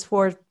one of those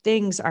four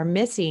things are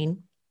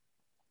missing,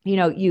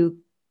 you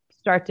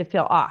start to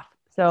feel off.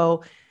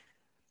 So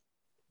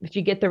if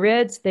you get the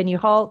RIDS, then you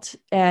halt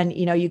and,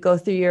 you go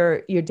through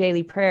your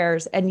daily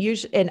prayers,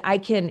 and I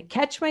can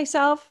catch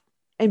myself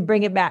and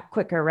bring it back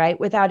quicker, right?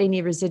 Without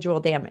any residual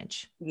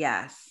damage.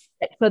 Yes.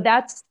 So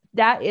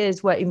that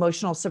is what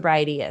emotional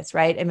sobriety is,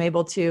 right? I'm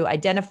able to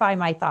identify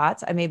my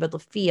thoughts. I'm able to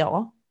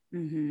feel,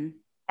 and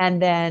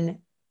then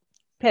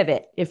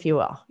pivot, if you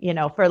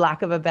will, for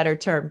lack of a better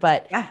term.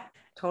 But yeah,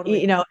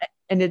 totally.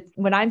 And it's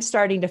when I'm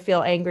starting to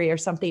feel angry or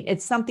something,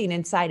 it's something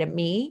inside of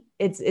me.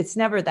 It's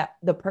never that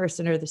the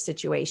person or the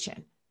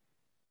situation.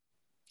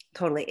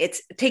 Totally.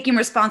 It's taking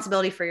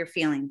responsibility for your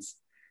feelings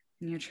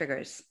and your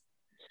triggers.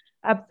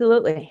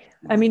 Absolutely.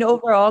 I mean,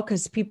 overall,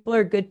 because people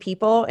are good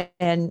people,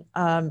 and,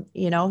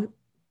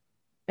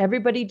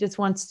 everybody just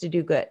wants to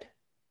do good.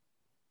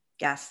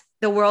 Yes.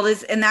 The world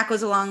is, and that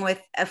goes along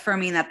with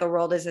affirming that the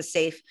world is a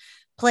safe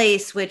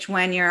place, which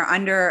when you're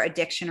under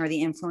addiction or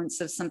the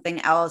influence of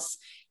something else,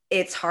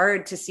 it's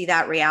hard to see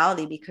that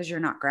reality because you're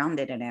not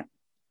grounded in it.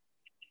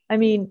 I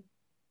mean,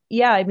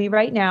 yeah, I mean,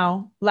 right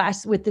now,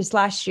 with this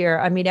last year,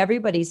 I mean,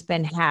 everybody's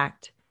been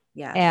hacked.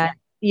 Yes. And,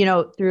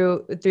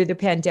 through the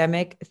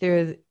pandemic,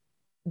 through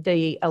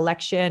the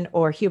election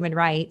or human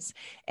rights.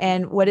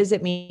 And what does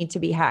it mean to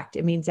be hacked?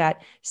 It means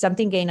that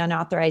something gained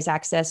unauthorized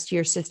access to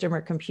your system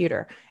or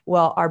computer.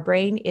 Well, our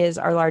brain is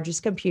our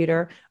largest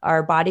computer.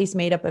 Our body's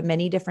made up of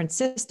many different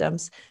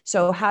systems.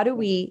 So how do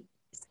we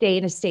stay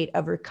in a state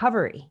of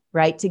recovery,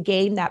 right? To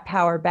gain that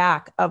power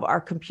back of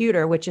our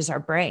computer, which is our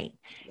brain.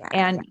 Yeah.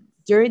 And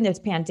during this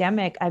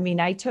pandemic, I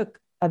mean, I took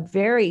a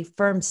very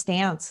firm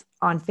stance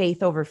on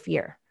faith over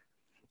fear.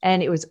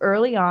 And it was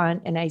early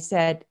on. And I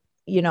said,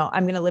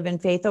 I'm going to live in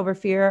faith over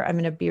fear. I'm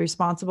going to be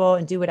responsible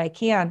and do what I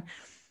can.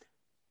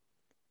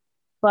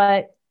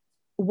 But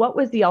what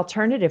was the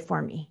alternative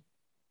for me?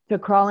 To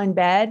crawl in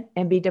bed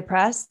and be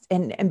depressed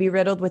and be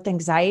riddled with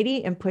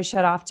anxiety and push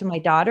that off to my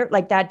daughter?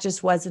 Like that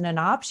just wasn't an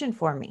option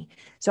for me.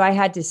 So I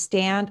had to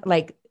stand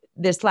like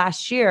this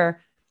last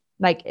year,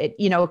 like, it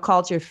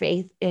called your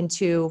faith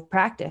into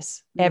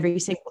practice every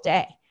single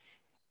day.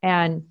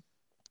 And,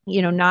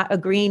 not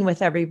agreeing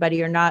with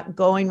everybody or not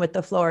going with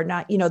the flow or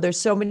not, there's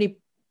so many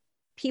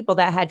people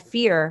that had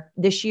fear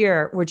this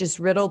year were just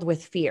riddled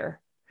with fear.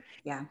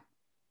 Yeah.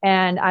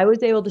 And I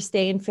was able to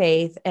stay in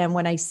faith. And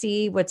when I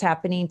see what's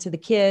happening to the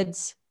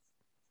kids,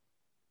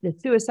 the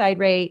suicide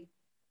rate,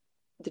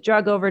 the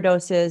drug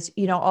overdoses,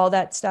 all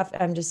that stuff,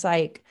 I'm just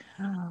like,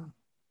 oh.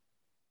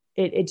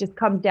 It just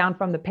comes down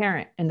from the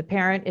parent. And the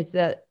parent is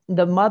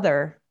the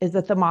mother is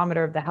the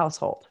thermometer of the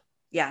household.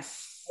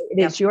 Yes. It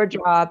is your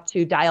job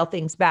to dial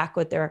things back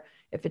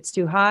if it's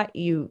too hot,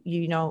 you're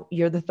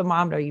the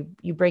thermometer,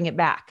 you bring it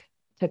back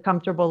to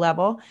comfortable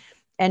level,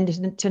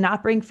 and to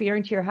not bring fear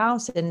into your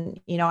house. And,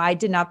 I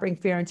did not bring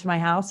fear into my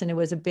house. And it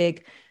was a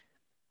big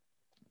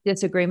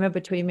disagreement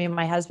between me and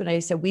my husband. I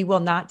said, we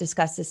will not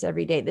discuss this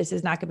every day. This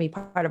is not going to be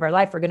part of our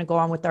life. We're going to go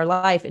on with our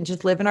life and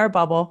just live in our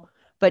bubble,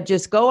 but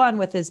just go on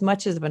with as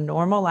much of a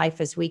normal life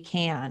as we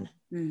can.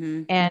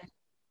 Mm-hmm.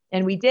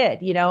 And we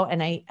did,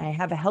 and I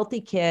have a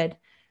healthy kid,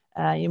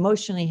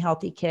 emotionally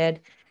healthy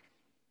kid.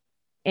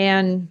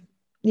 And,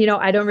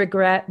 I don't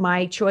regret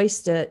my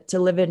choice to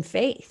live in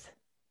faith.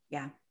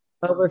 Yeah.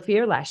 Over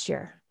fear last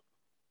year.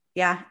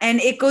 Yeah. And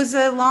it goes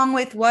along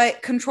with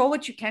control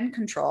what you can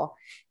control.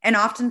 And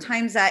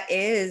oftentimes that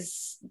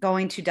is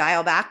going to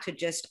dial back to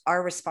just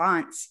our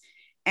response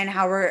and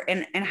how we're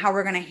going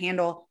to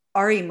handle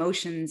our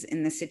emotions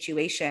in the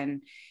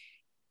situation.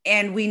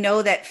 And we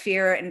know that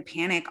fear and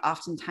panic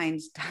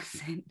oftentimes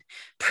doesn't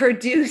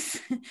produce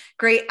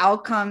great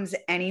outcomes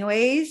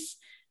anyways.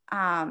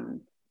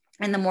 And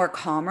the more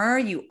calmer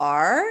you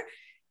are,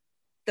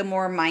 the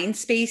more mind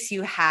space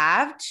you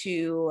have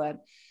to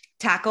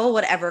tackle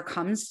whatever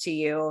comes to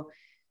you.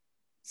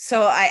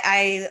 So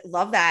I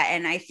love that.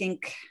 And I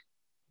think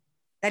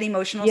that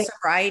emotional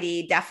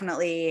sobriety,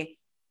 definitely,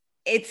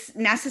 it's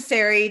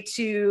necessary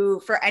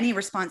for any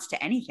response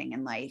to anything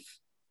in life.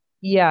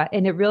 Yeah.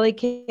 And it really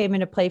came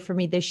into play for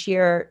me this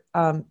year,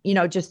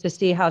 just to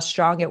see how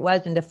strong it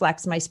was and to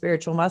flex my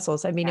spiritual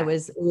muscles. I mean, it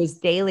was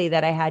daily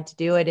that I had to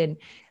do it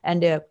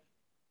and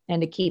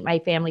to keep my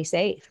family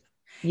safe,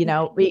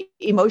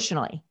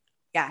 emotionally.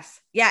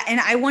 Yes. Yeah. And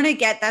I want to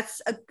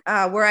that's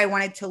where I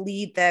wanted to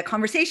lead the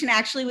conversation,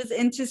 actually, was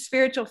into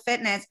spiritual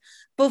fitness.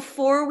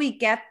 Before we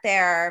get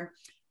there,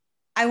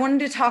 I wanted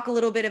to talk a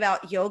little bit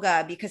about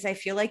yoga, because I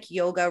feel like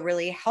yoga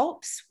really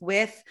helps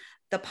with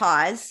the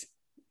pause,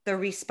 the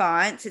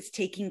response. It's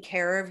taking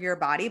care of your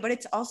body, but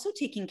it's also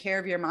taking care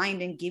of your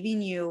mind and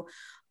giving you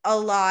a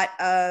lot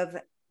of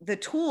the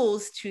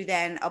tools to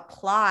then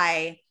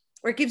apply,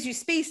 or it gives you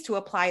space to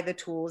apply the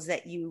tools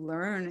that you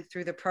learn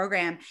through the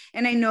program.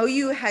 And I know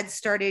you had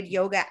started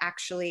yoga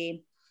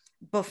actually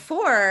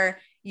before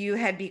you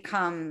had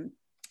become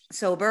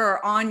sober,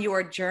 or on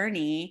your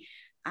journey.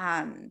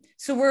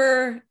 So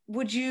were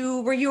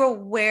you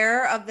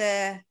aware of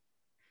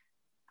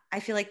I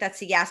feel like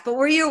that's a yes, but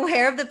were you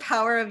aware of the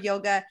power of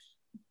yoga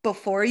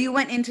before you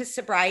went into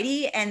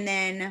sobriety? And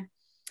then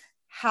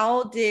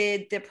how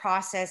did the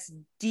process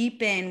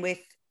deepen with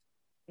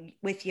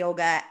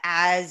yoga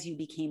as you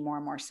became more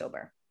and more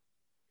sober?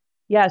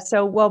 Yeah.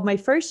 So, my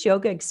first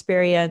yoga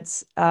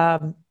experience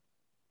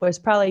was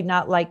probably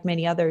not like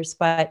many others,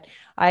 but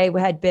I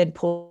had been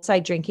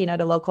poolside drinking at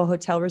a local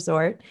hotel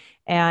resort,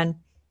 and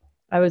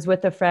I was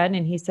with a friend,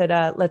 and he said,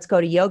 let's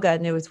go to yoga.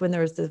 And it was when there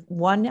was the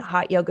one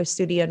hot yoga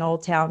studio in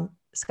Old Town,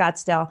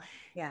 Scottsdale.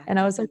 Yeah. And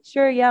I was like,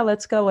 sure, yeah,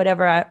 let's go,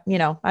 whatever.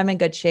 I'm in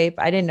good shape.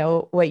 I didn't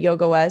know what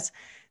yoga was.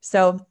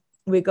 So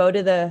we go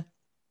to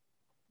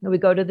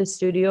the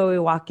studio, we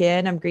walk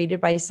in, I'm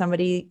greeted by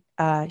somebody,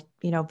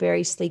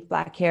 very sleek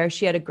black hair.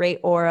 She had a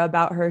great aura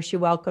about her. She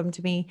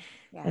welcomed me.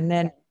 Yeah. And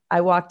then I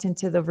walked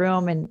into the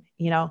room, and,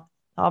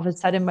 all of a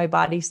sudden my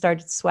body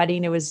started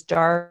sweating. It was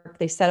dark.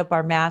 They set up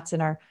our mats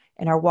and our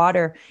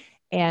water,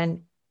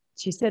 and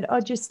she said, oh,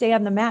 just stay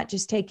on the mat.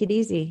 Just take it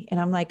easy. And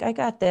I'm like, I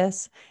got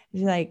this.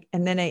 She's like,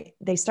 and then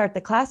they start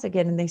the class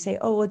again and they say,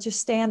 oh, well, just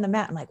stay on the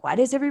mat. I'm like, why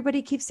does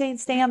everybody keep saying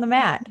stay on the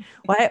mat?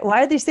 Why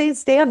are they saying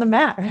stay on the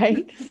mat?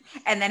 Right.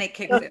 And then it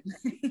kicks in.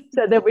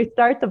 So then we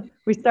start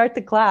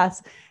the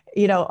class,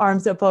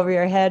 arms up over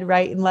your head,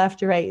 right and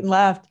left, right and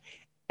left.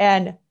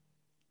 And,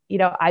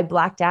 I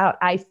blacked out.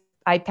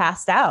 I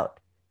passed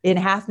out in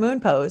half moon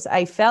pose.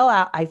 I fell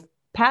out. I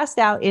passed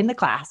out in the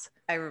class.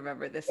 I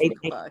remember this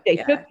book.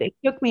 They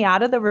took me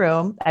out of the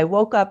room. I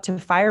woke up to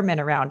firemen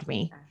around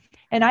me.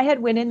 And I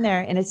had went in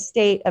there in a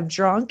state of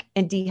drunk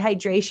and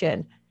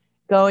dehydration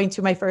going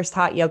to my first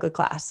hot yoga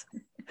class.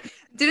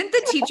 Didn't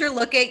the teacher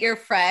look at your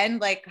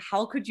friend like,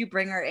 how could you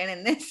bring her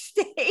in this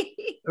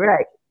state?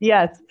 Right.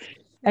 Yes.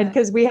 And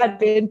because we had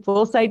been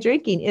full side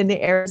drinking in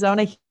the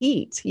Arizona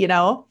heat,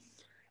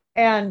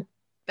 and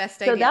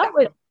best idea.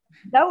 So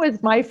that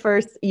was my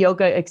first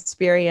yoga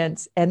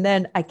experience. And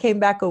then I came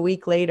back a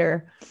week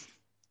later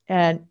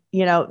and,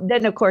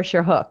 then of course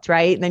you're hooked,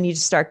 right? And then you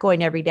just start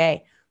going every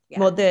day. Yeah.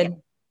 Well,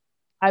 then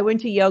I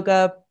went to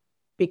yoga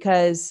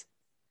because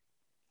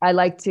I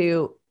like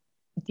to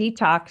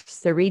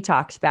detox the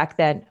retox back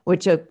then,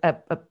 which a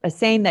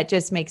saying that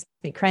just makes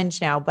me cringe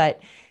now, but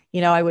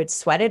I would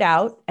sweat it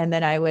out and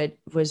then I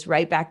was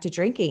right back to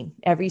drinking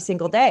every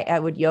single day. I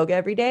would yoga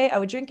every day. I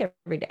would drink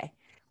every day.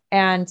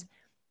 And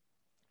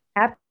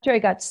after I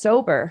got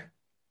sober,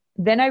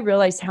 then I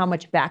realized how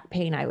much back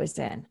pain I was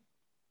in,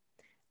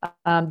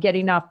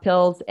 getting off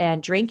pills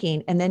and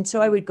drinking. And then,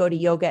 so I would go to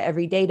yoga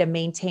every day to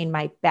maintain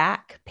my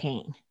back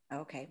pain.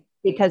 Okay.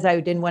 Because I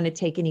didn't want to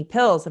take any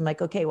pills. I'm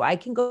like, okay, well, I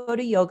can go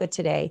to yoga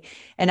today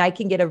and I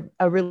can get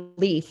a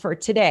relief for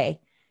today.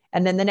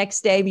 And then the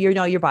next day,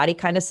 your body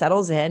kind of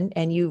settles in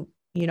and you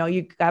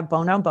got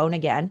bone on bone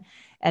again.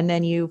 And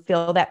then you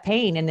feel that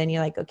pain. And then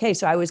you're like, okay,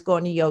 so I was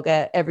going to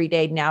yoga every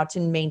day now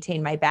to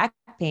maintain my back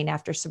pain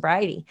after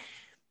sobriety.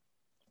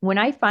 When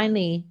I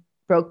finally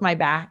broke my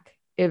back,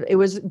 it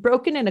was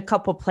broken in a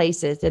couple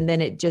places and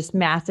then it just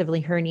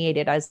massively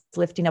herniated. I was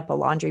lifting up a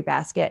laundry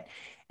basket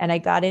and I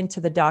got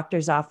into the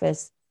doctor's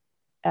office.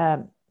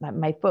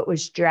 My foot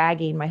was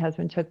dragging. My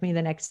husband took me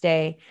the next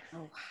day. Oh,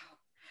 wow.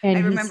 And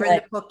I remember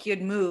the book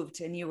you'd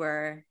moved and you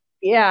were.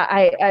 Yeah,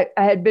 I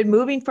had been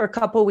moving for a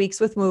couple of weeks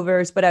with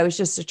movers, but I was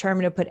just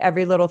determined to put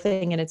every little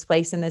thing in its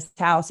place in this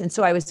house. And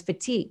so I was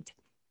fatigued.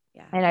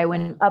 Yeah. And I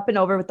went up and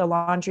over with the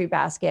laundry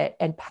basket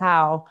and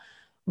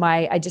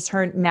I just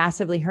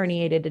massively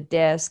herniated a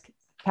disc,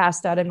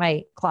 passed out in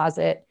my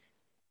closet.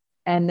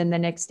 And then the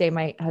next day,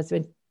 my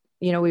husband,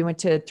 we went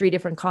to 3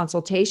 different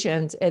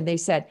consultations and they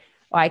said,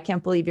 oh, I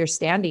can't believe you're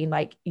standing.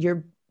 Like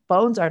your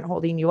bones aren't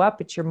holding you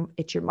up. It's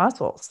your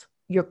muscles.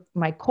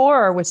 My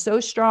core was so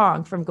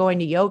strong from going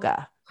to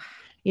yoga,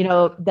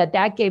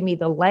 that gave me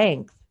the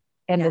length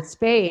and the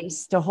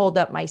space to hold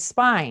up my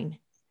spine.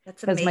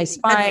 That's amazing. My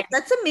spine.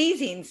 That's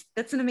amazing.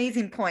 That's an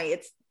amazing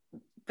point.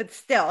 But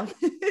still.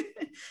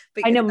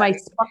 I know my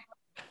spine.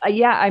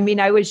 Yeah. I mean,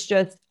 I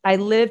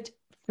lived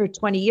for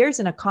 20 years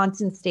in a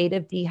constant state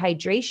of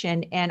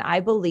dehydration. And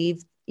I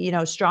believe,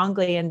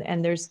 strongly,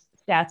 and there's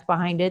stats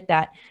behind it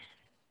that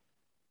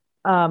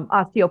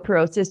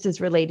osteoporosis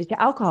is related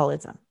to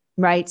alcoholism.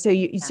 Right. So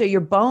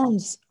your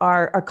bones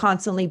are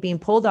constantly being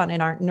pulled on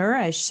and aren't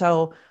nourished.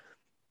 So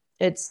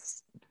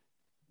it's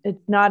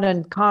not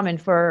uncommon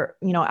for,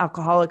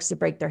 alcoholics to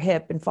break their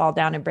hip and fall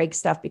down and break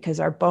stuff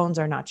because our bones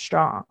are not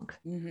strong.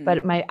 Mm-hmm.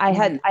 But I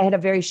had a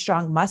very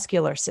strong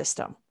muscular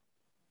system.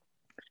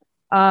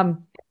 And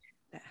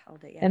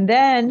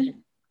then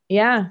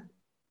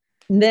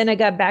I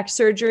got back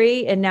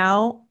surgery and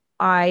now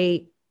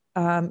I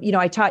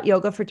taught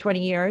yoga for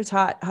 20 years,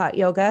 hot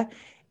yoga.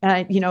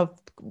 And,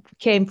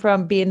 came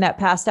from being that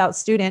passed out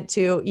student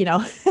to,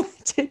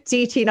 to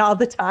teaching all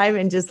the time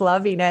and just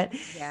loving it.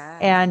 Yeah.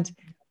 And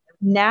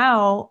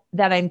now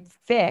that I'm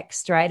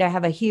fixed, right, I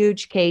have a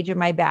huge cage in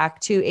my back,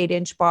 2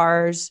 8-inch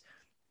bars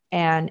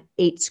and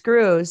 8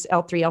 screws,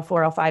 L3,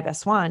 L4, L5,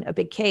 S1, a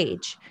big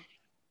cage.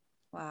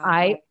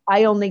 Wow.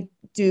 I only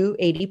do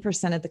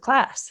 80% of the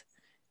class.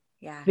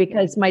 Yeah.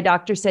 Because my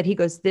doctor said, he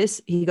goes,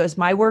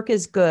 my work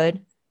is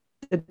good.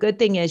 The good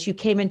thing is you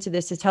came into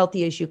this as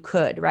healthy as you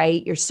could,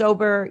 right? You're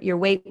sober, you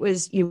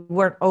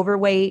weren't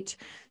overweight.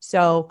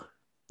 So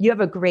you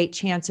have a great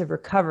chance of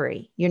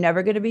recovery. You're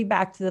never going to be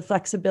back to the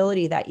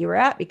flexibility that you were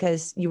at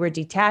because you were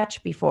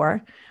detached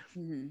before.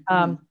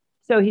 Mm-hmm.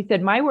 So he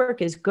said, my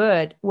work is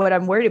good. What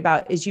I'm worried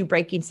about is you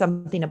breaking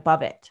something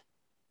above it.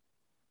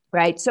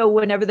 Right. So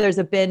whenever there's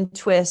a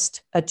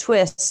twist, I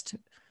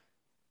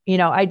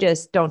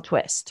just don't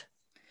twist.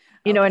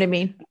 You know what I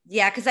mean?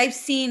 Yeah. Cause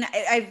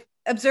I've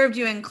observed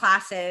you in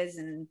classes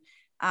and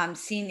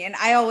seen, and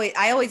I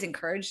always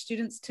encourage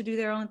students to do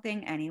their own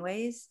thing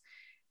anyways.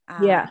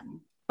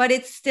 But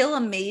it's still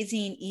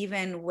amazing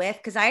even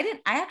because I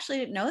actually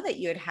didn't know that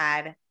you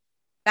had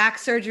back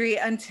surgery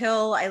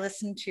until I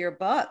listened to your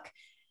book.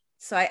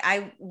 So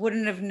I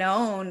wouldn't have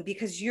known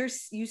because you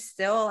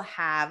still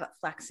have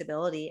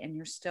flexibility and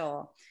you're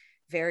still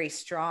very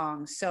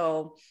strong.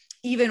 So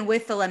even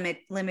with the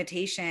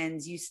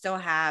limitations, you still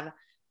have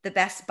the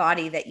best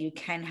body that you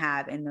can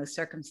have in those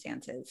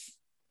circumstances.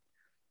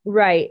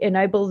 Right. And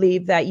I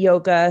believe that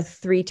yoga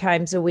 3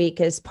 times a week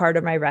is part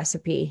of my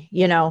recipe.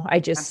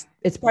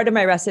 It's part of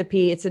my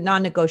recipe. It's a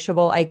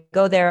non-negotiable. I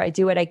go there, I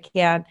do what I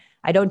can.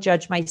 I don't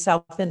judge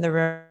myself in the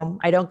room.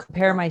 I don't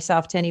compare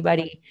myself to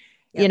anybody.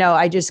 Yep.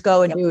 I just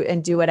go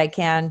and do what I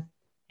can.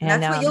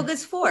 And that's what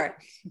yoga's for.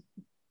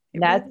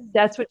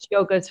 That's what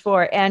yoga is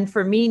for. And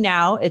for me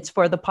now, it's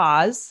for the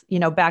pause.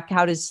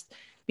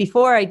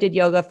 Before I did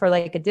yoga for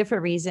like a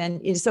different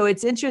reason. So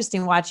it's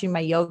interesting watching my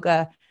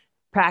yoga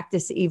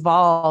practice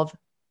evolve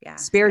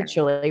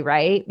spiritually,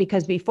 right?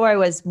 Because before I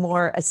was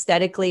more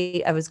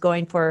aesthetically, I was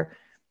going to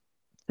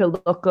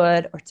look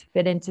good or to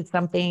fit into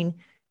something,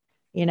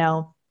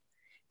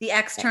 the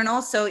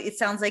external. So it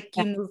sounds like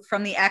you moved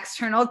from the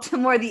external to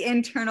more the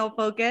internal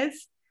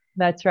focus.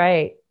 That's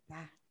right.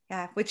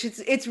 Yeah. Which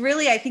it's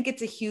really, I think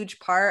it's a huge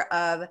part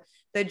of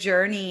the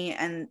journey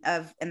and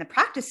the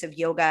practice of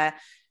yoga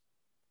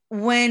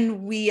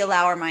when we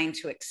allow our mind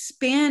to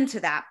expand to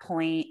that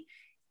point.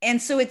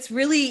 And so it's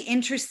really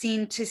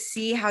interesting to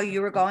see how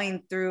you were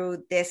going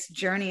through this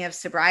journey of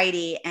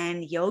sobriety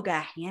and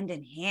yoga hand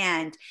in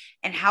hand.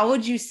 And how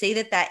would you say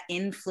that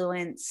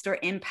influenced or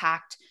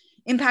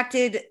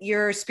impacted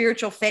your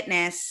spiritual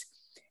fitness?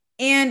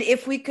 And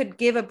if we could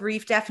give a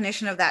brief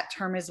definition of that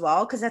term as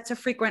well, because that's a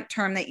frequent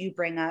term that you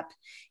bring up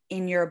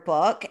in your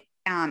book.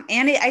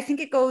 I think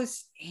it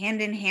goes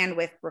hand in hand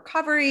with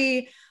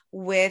recovery,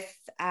 with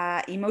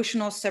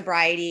emotional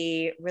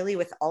sobriety, really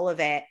with all of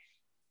it.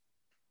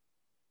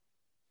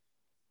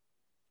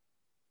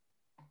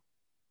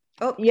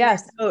 Oh,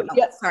 yes.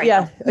 Sorry.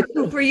 Yeah.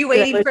 Were you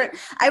waiting for?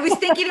 I was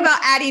thinking about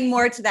adding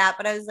more to that,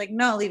 but I was like,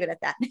 no, leave it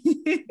at that.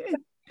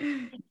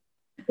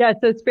 Yeah.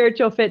 So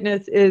spiritual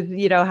fitness is,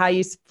 how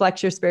you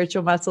flex your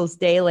spiritual muscles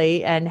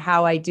daily. And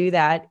how I do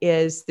that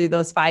is through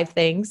those 5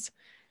 things: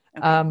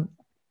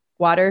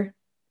 water,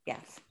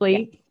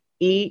 sleep,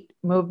 eat,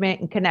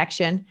 movement, and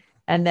connection.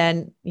 And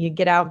then you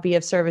get out, be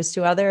of service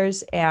to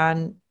others,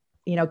 and,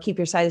 keep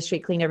your side of the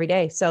street clean every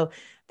day. So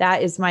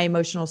that is my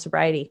emotional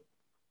sobriety.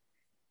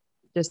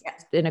 Just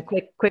in a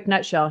quick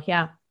nutshell.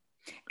 Yeah.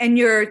 And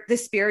the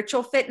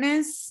spiritual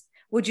fitness,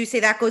 would you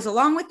say that goes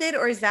along with it,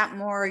 or is that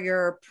more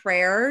your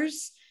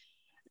prayers?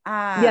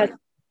 Yeah.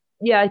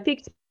 I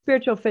think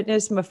spiritual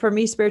fitness, for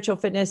me, spiritual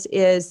fitness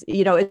is,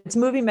 it's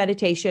moving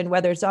meditation,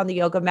 whether it's on the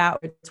yoga mat,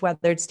 or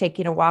whether it's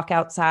taking a walk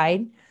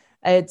outside.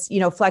 It's,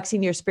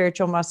 flexing your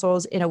spiritual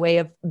muscles in a way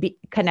of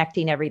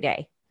connecting every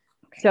day.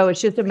 Okay. So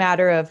it's just a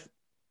matter of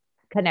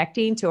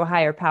connecting to a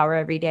higher power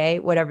every day,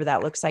 whatever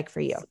that looks like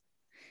for you.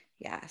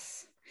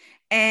 Yes.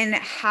 And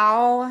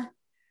how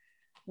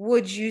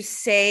would you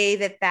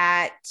say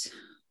that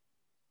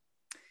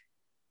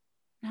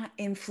not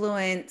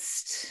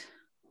influenced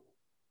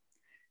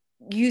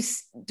you?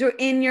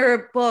 In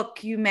your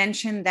book, you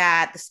mentioned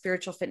that the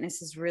spiritual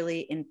fitness is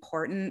really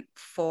important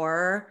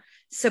for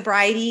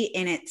sobriety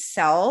in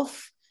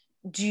itself.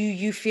 Do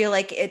you feel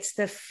like it's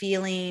the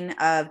feeling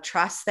of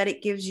trust that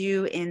it gives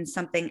you in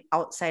something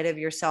outside of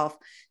yourself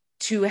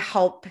to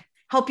help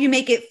you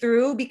make it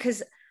through?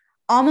 Because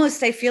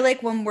almost, I feel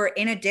like when we're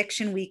in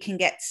addiction, we can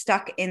get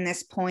stuck in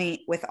this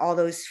point with all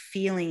those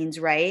feelings,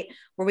 right?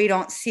 Where we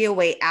don't see a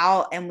way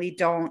out, and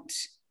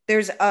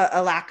there's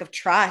a lack of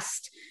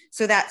trust.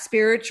 So that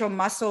spiritual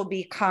muscle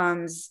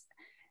becomes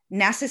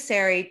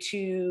necessary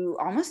to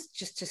almost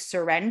just to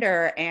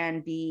surrender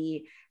and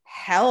be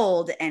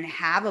held and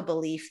have a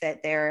belief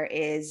that there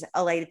is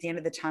a light at the end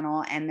of the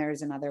tunnel and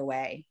there's another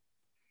way.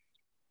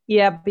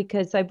 Yeah,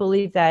 because I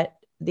believe that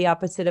the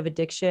opposite of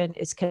addiction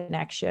is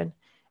connection.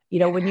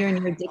 When you're in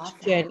your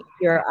addiction,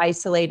 you're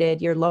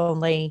isolated, you're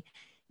lonely,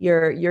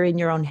 you're in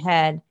your own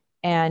head,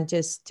 and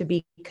just to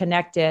be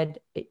connected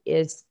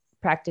is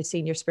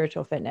practicing your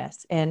spiritual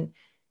fitness. And,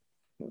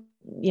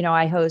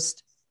 I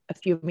host a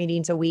few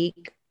meetings a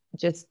week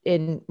just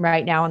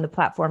right now on the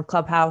platform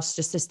Clubhouse,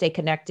 just to stay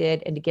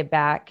connected and to give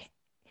back.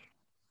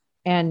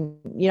 And,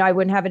 I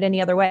wouldn't have it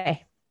any other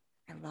way.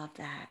 I love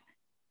that.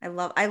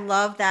 I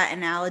love that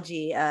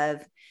analogy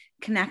of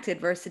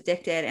connected versus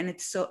addicted. And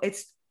it's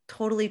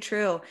totally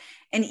true.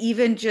 And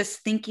even just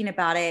thinking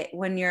about it,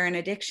 when you're in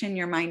addiction,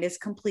 your mind is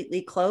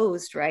completely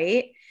closed,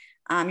 right?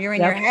 You're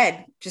in your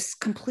head, just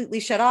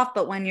completely shut off.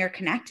 But when you're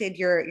connected,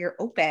 you're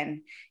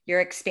open, you're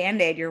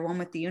expanded, you're one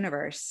with the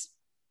universe.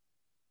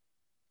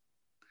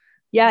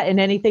 Yeah. And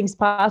anything's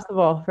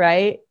possible,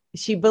 right?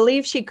 She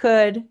believed she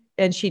could,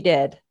 and she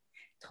did.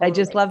 Totally. I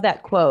just love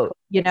that quote.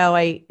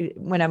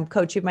 When I'm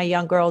coaching my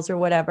young girls or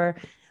whatever,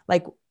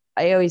 like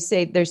I always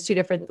say, there's 2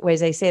 different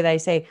ways I say that. I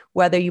say,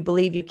 whether you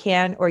believe you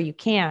can or you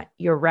can't,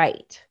 you're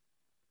right.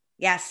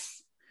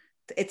 Yes.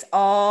 It's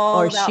all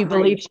or she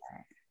believed.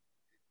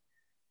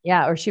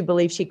 Yeah. Or she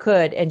believed she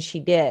could, and she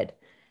did.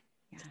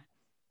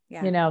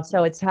 Yeah.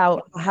 So it's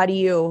how do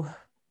you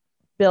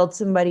build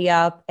somebody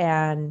up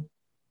and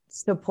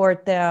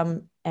support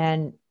them?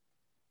 And,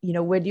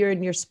 when you're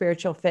in your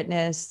spiritual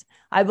fitness,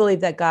 I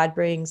believe that God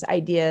brings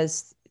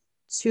ideas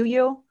to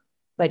you,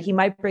 but he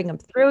might bring them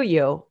through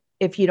you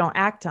if you don't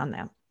act on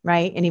them.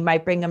 right? And he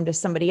might bring them to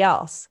somebody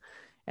else.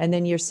 And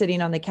then you're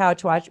sitting on the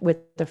couch with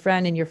a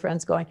friend, and your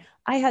friend's going,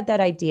 I had that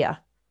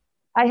idea.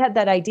 I had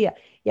that idea.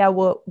 Yeah,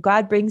 well,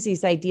 God brings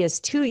these ideas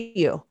to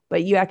you,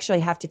 but you actually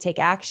have to take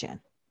action.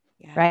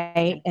 Yeah.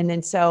 Right. And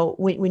then so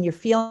when you're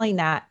feeling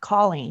that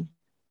calling,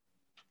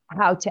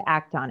 how to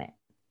act on it.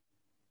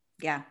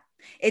 Yeah.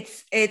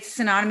 It's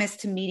synonymous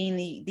to meeting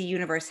the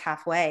universe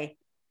halfway.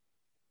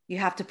 You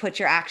have to put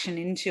your action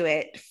into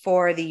it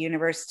for the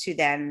universe to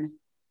then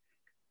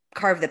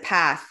carve the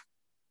path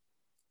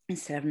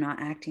instead of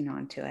not acting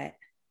onto it.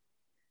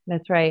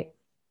 That's right.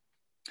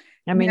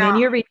 I mean, and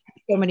you're reaching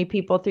so many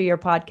people through your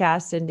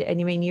podcast, and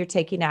you mean you're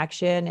taking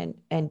action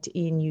and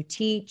you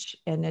teach,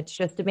 and it's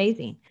just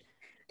amazing.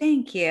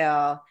 Thank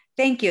you.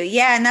 Thank you.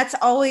 Yeah. And that's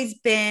always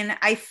been,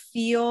 I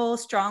feel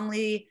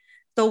strongly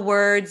the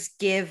words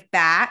give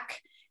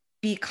back,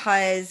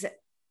 because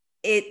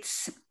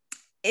it's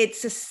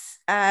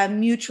a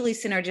mutually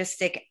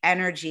synergistic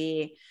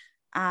energy.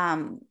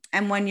 And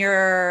when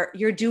you're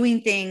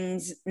doing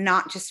things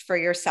not just for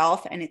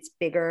yourself and it's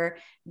bigger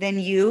than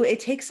you, it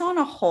takes on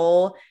a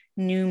whole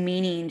new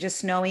meaning,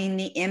 just knowing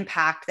the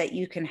impact that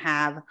you can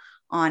have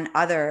on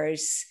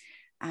others.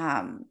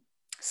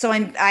 So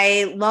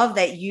I love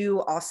that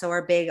you also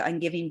are big on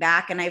giving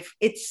back. And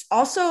it's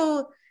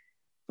also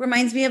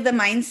reminds me of the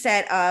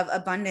mindset of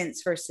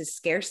abundance versus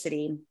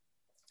scarcity.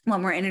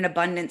 When we're in an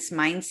abundance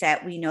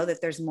mindset, we know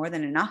that there's more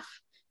than enough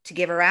to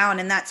give around.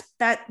 And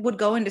that would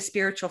go into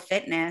spiritual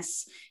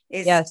fitness.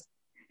 Yes.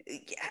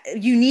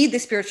 You need the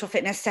spiritual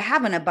fitness to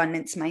have an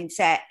abundance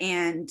mindset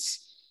and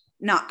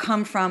not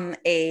come from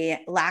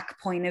a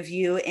lack point of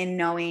view, in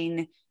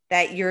knowing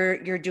that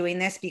you're doing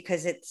this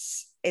because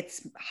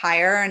it's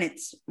higher and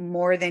it's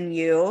more than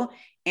you.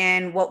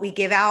 And what we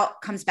give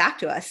out comes back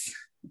to us.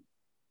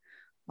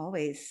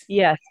 Always.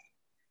 Yes.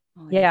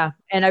 Yeah.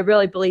 And I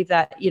really believe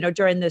that,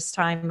 during this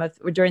time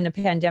during the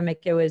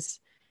pandemic, it was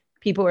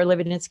people were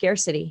living in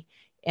scarcity.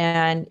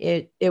 And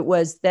it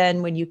was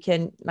then when you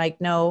can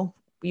no,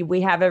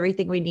 we have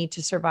everything we need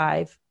to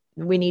survive.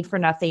 We need for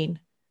nothing.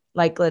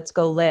 Let's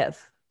go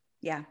live.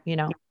 Yeah.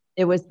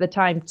 It was the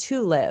time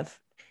to live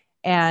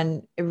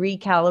and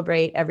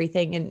recalibrate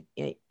everything. And,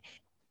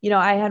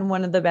 I had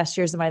one of the best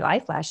years of my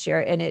life last year,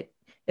 and it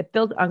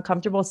felt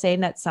uncomfortable saying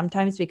that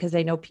sometimes, because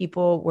I know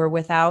people were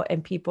without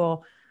and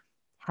people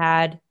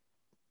had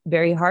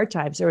very hard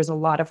times. There was a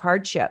lot of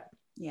hardship.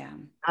 Yeah.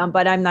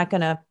 But I'm not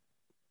going to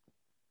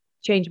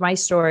change my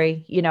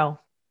story,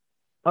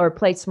 or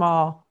play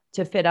small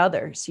to fit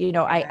others.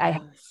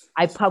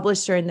 I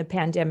published during the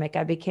pandemic.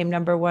 I became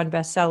 #1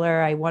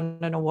 bestseller. I won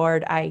an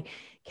award. I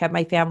kept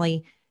my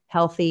family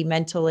healthy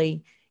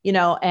mentally,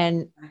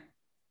 and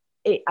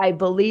I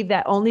believe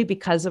that only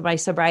because of my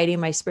sobriety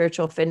and my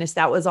spiritual fitness,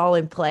 that was all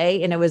in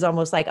play. And it was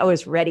almost like I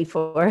was ready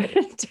for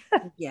it.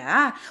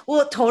 Yeah.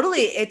 Well,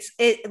 totally.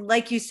 It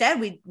like you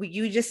said,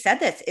 you just said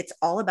this, it's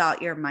all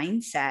about your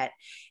mindset.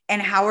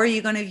 And how are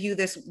you going to view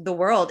the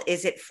world?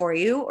 Is it for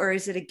you or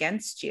is it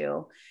against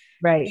you?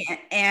 Right.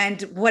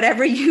 And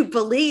whatever you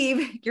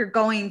believe, you're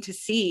going to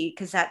see,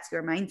 because that's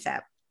your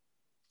mindset.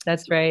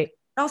 That's right.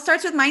 It all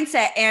starts with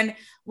mindset. And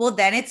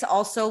then it's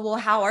also,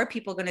 how are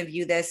people going to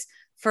view this?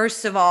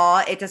 First of all,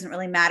 it doesn't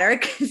really matter,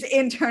 because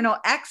internal,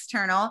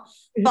 external,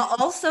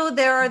 but also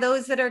there are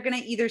those that are going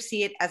to either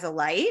see it as a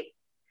light,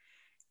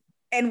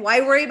 and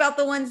why worry about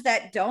the ones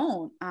that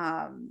don't?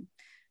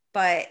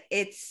 But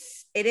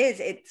it's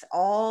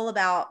all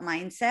about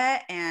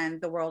mindset, and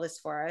the world is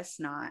for us,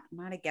 not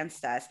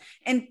against us.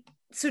 And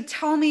so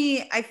tell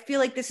me, I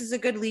feel like this is a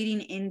good leading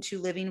into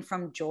living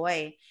from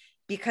joy,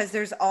 because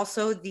there's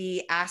also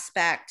the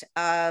aspect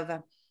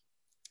of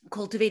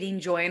cultivating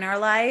joy in our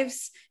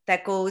lives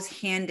that goes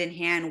hand in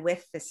hand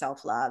with the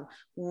self-love,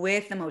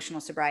 with emotional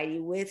sobriety,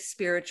 with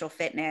spiritual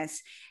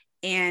fitness.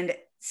 And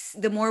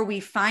the more we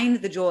find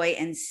the joy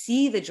and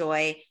see the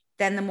joy,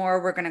 then the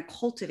more we're going to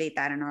cultivate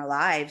that in our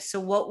lives.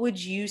 So what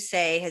would you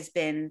say has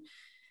been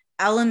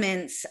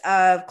elements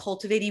of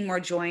cultivating more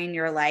joy in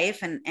your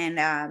life,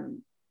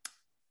 and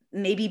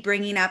maybe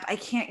bringing up,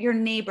 your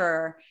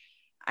neighbor,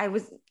 I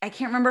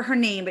can't remember her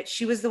name, but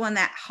she was the one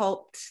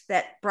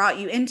that brought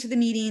you into the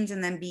meetings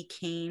and then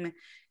became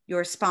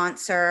your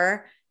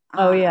sponsor.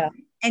 Oh, yeah.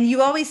 And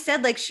you always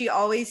said, she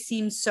always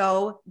seemed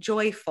so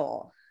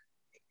joyful.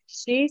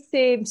 She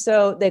seemed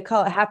so, they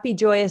call it happy,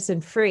 joyous,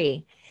 and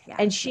free. Yeah.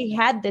 And she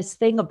had this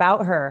thing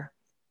about her.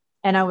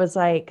 And I was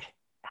like,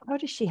 how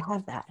does she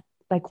have that?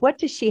 What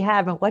does she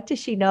have? And what does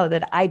she know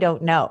that I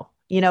don't know?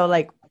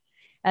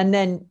 And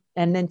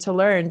then to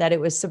learn that it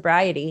was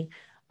sobriety,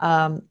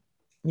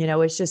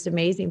 it's just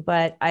amazing.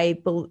 But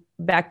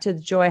back to the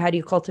joy, how do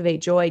you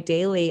cultivate joy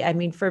daily? I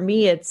mean, for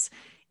me, it's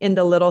in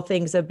the little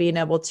things of being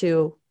able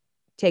to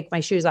take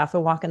my shoes off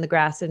and walk in the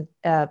grass and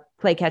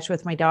play catch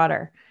with my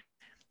daughter.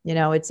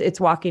 It's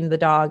walking the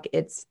dog.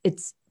 It's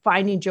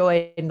finding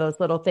joy in those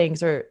little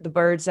things, or the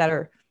birds that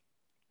are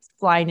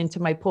flying into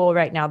my pool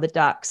right now, the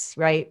ducks,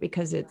 right?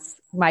 Because it's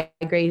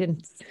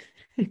migrating,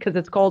 because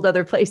it's cold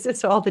other places.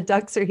 So all the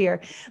ducks are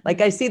here.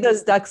 I see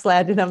those ducks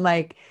land and I'm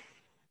like,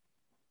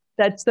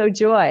 that's so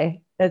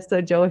joy. That's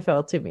so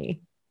joyful to me.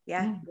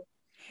 Yeah.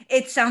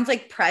 It sounds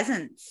like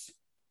presence.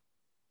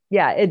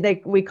 Yeah.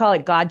 We call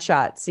it God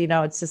shots,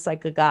 it's just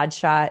like a God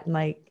shot,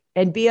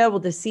 and be able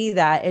to see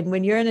that. And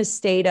when you're in a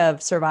state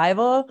of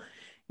survival,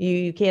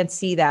 you can't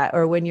see that.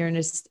 Or when you're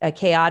in a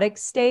chaotic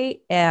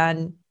state,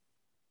 and,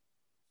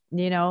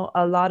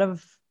 a lot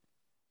of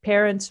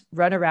parents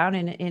run around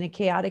in a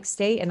chaotic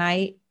state. And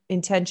I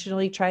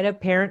intentionally try to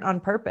parent on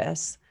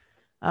purpose,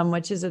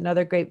 which is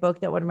another great book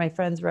that one of my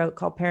friends wrote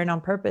called Parent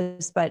on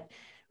Purpose. But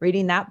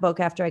reading that book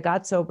after I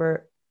got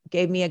sober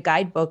gave me a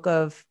guidebook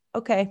of,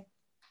 okay,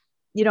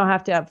 you don't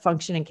have to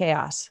function in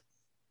chaos,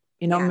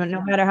 no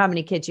matter how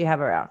many kids you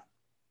have around.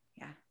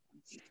 Yeah.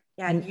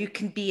 Yeah. And you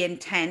can be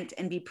intent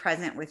and be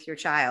present with your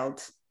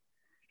child.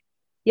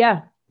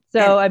 Yeah.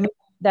 So, I mean,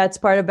 that's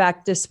part of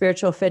back to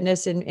spiritual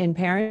fitness in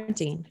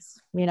parenting,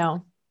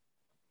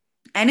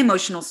 and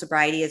emotional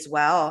sobriety as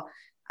well.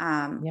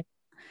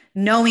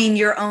 Knowing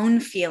your own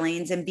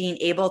feelings and being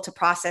able to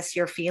process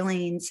your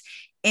feelings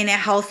in a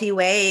healthy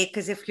way.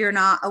 Because if you're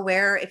not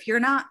aware, if you're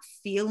not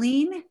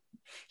feeling,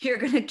 you're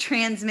going to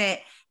transmit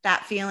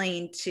that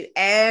feeling to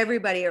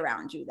everybody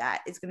around you.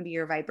 That is going to be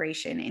your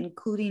vibration,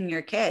 including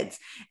your kids.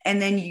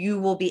 And then you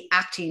will be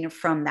acting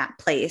from that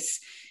place,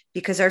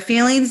 because our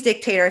feelings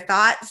dictate our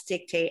thoughts,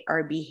 dictate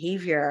our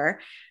behavior.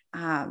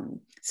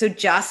 So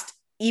just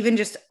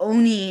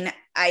owning,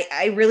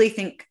 I really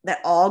think that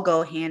all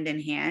go hand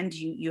in hand.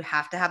 You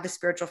have to have the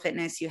spiritual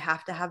fitness. You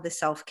have to have the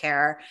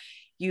self-care.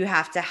 You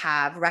have to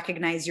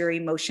recognize your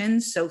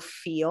emotions. So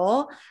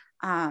feel,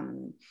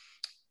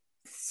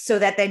 so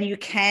that then you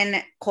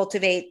can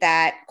cultivate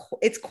that.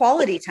 It's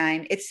quality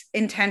time. It's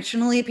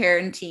intentionally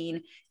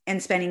parenting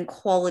and spending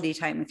quality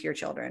time with your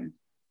children.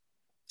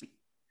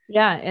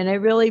 Yeah. And I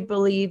really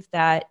believe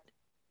that,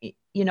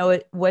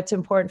 what's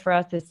important for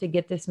us is to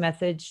get this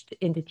message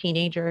into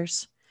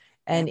teenagers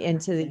and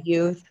into the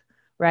youth,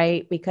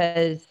 right?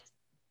 Because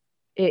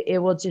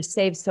it will just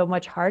save so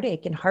much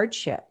heartache and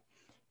hardship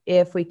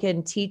if we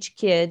can teach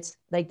kids,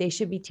 like they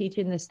should be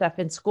teaching this stuff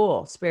in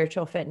school,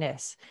 spiritual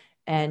fitness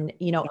and,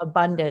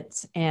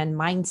 abundance and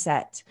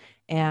mindset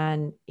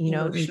and,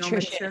 emotional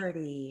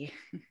nutrition,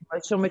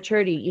 emotional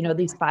maturity,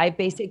 these 5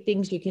 basic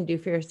things you can do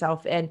for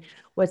yourself. And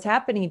what's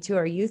happening to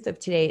our youth of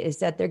today is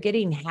that they're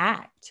getting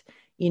hacked,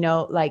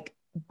 like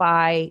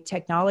by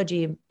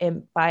technology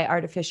and by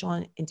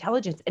artificial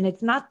intelligence. And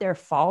it's not their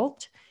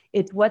fault.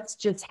 It's what's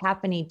just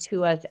happening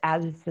to us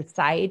as a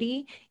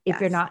society if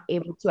you're not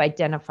able to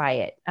identify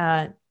it.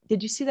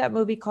 Did you see that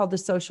movie called The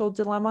Social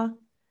Dilemma?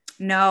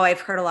 No,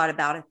 I've heard a lot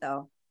about it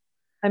though.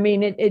 I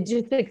mean, it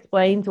just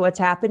explains what's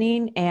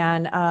happening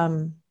and,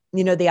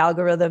 the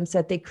algorithms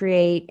that they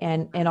create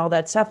and all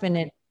that stuff.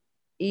 And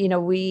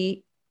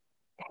we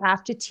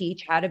have to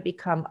teach how to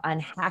become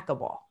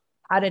unhackable,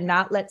 how to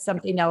not let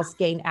something else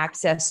gain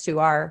access to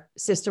our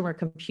system or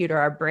computer,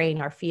 our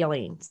brain, our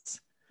feelings.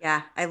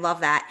 Yeah, I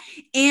love that.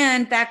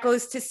 And that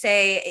goes to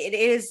say it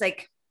is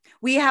like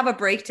we have a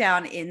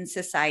breakdown in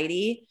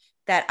society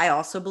that I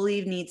also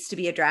believe needs to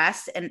be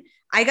addressed. And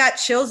I got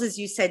chills as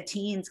you said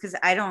teens, because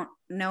I don't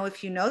know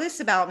if you know this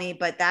about me,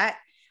 but that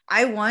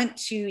I want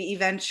to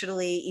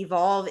eventually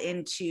evolve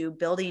into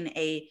building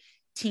a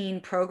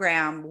teen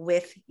program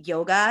with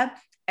yoga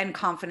and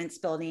confidence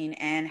building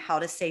and how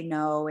to say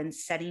no and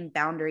setting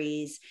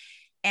boundaries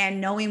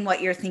and knowing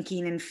what you're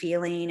thinking and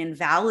feeling and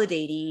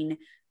validating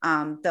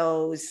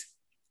those,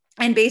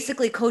 and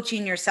basically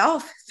coaching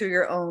yourself through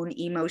your own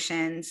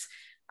emotions.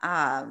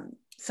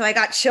 So I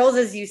got chills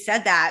as you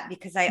said that,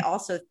 because I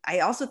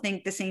also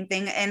think the same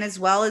thing, and as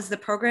well as the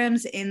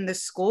programs in the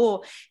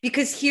school,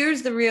 because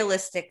here's the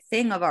realistic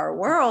thing of our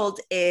world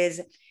is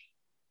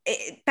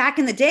back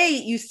in the day,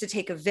 it used to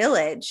take a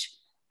village.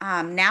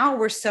 Now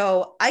we're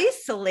so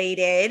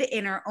isolated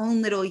in our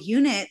own little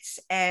units,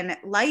 and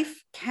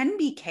life can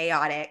be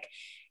chaotic,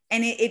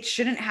 and it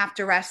shouldn't have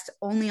to rest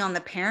only on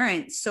the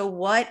parents. So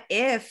what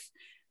if,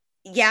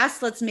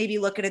 yes, let's maybe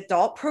look at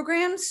adult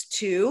programs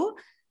too,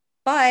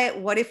 but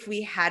what if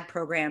we had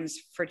programs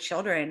for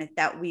children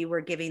that we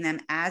were giving them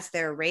as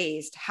they're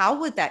raised?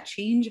 How would that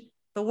change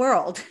the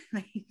world?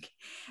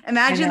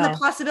 Imagine the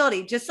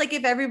possibility, just like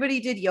if everybody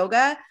did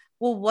yoga.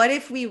 Well, what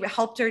if we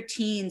helped our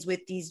teens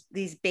with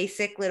these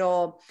basic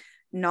little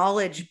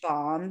knowledge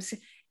bombs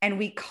and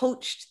we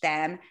coached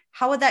them?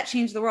 How would that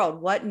change the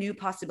world? What new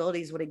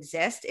possibilities would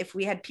exist if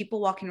we had people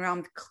walking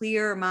around with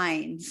clear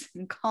minds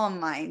and calm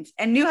minds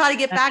and knew how to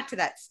get back to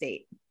that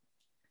state?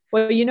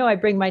 Well, I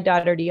bring my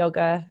daughter to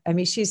yoga. I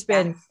mean, she's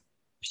been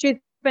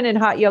in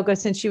hot yoga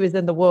since she was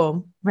in the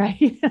womb,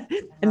 right?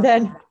 And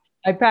then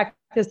I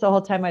practiced the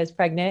whole time I was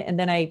pregnant, and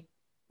then I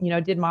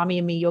did mommy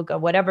and me yoga,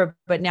 whatever.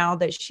 But now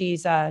that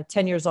she's 10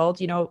 years old,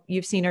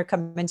 you've seen her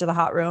come into the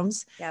hot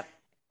rooms. Yep.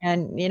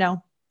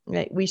 And,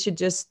 we should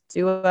just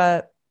do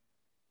a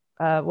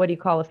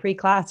free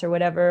class or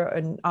whatever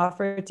and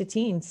offer it to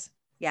teens.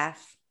 Yes.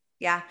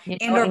 Yeah.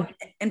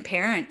 And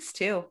parents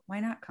too. Why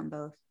not come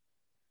both?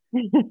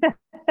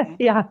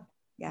 Yeah.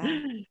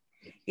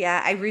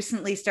 I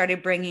recently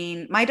started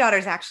bringing, my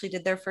daughters actually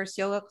did their first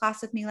yoga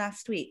class with me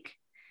last week.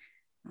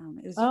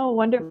 It was, Oh,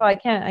 wonderful. I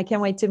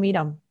can't wait to meet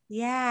them.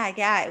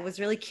 yeah, it was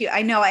really cute.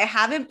 I know I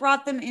haven't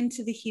brought them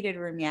into the heated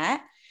room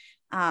yet,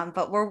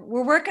 but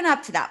we're working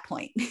up to that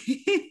point.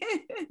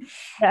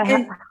 Yeah.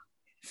 And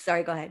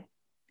sorry, go ahead.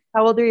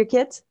 How old are your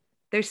kids?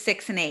 They're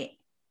 6 and 8.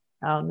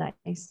 Oh,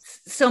 nice.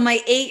 So my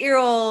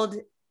 8-year-old,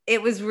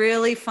 it was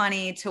really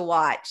funny to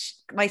watch.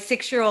 My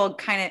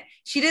 6-year-old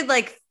she did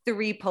like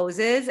 3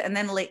 poses and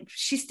then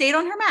she stayed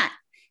on her mat.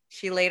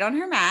 She laid on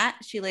her mat,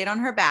 she laid on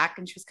her back,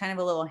 and she was kind of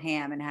a little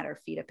ham and had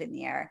her feet up in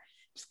the air,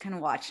 just kind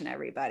of watching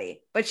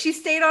everybody. But she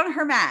stayed on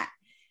her mat.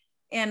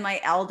 And my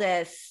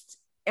eldest,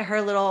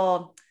 her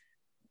little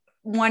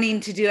wanting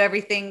to do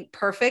everything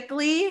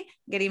perfectly,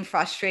 getting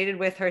frustrated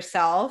with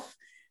herself,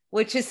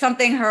 which is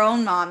something her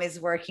own mom is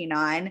working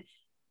on.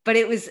 But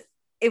it was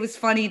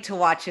funny to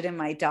watch it in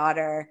my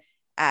daughter,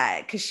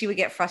 because she would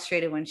get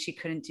frustrated when she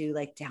couldn't do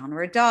like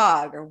downward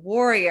dog or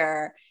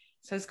warrior.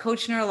 So I was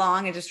coaching her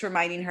along and just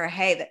reminding her,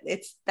 hey,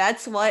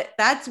 that's what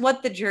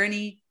the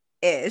journey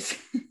is,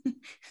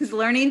 is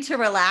learning to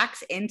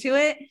relax into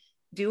it,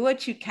 do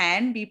what you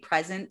can, be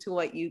present to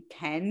what you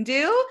can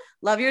do,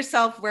 love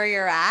yourself where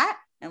you're at,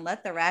 and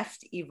let the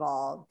rest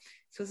evolve.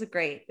 So it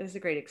was a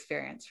great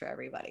experience for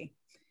everybody.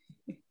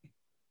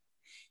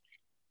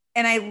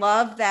 And I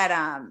love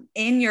that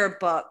in your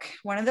book,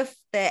 one of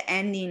the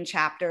ending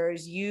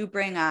chapters, you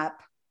bring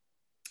up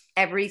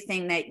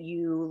everything that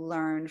you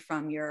learned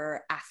from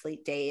your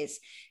athlete days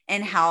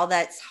and how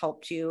that's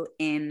helped you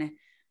in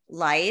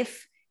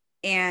life.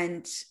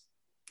 And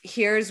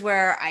here's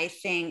where I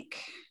think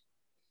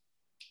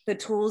the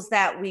tools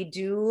that we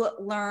do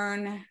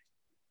learn,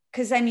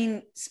 because I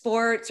mean,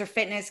 sports or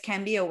fitness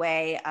can be a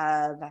way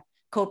of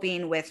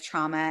coping with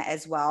trauma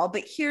as well.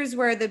 But here's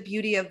where the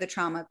beauty of the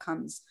trauma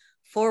comes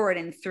forward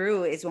and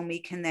through, is when we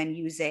can then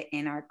use it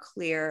in our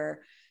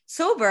clear,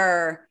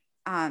 sober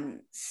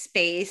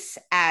space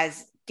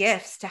as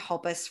gifts to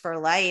help us for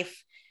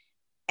life.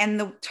 And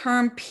the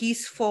term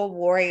peaceful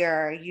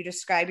warrior, you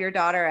describe your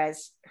daughter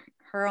as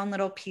her own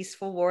little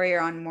peaceful warrior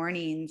on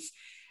mornings,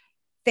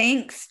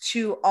 thanks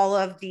to all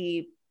of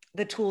the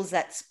tools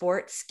that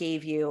sports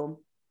gave you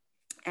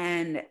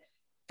and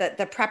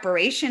the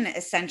preparation.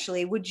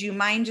 Essentially, would you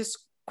mind just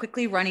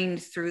quickly running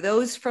through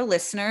those for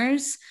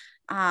listeners,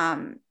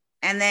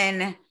 and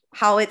then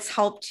how it's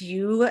helped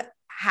you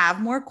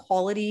have more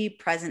quality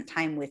present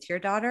time with your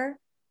daughter?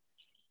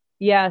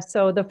 Yeah.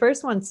 So the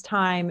first one's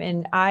time.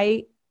 And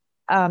the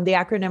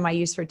acronym I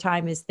use for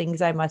time is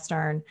things I must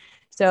earn.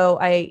 So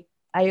I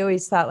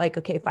always thought like,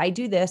 okay, if I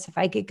do this, if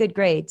I get good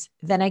grades,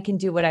 then I can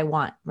do what I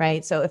want.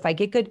 Right. So if I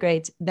get good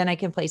grades, then I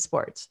can play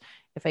sports.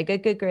 If I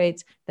get good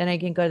grades, then I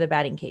can go to the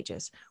batting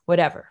cages,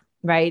 whatever.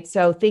 Right.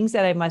 So things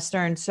that I must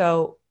earn.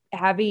 So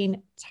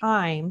having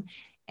time.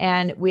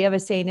 And we have a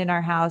saying in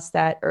our house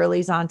that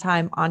early's on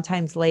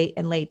time's late,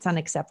 and late's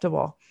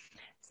unacceptable.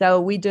 So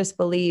we just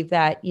believe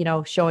that,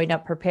 showing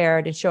up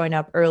prepared and showing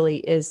up early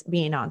is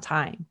being on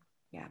time.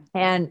 Yeah.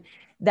 And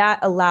that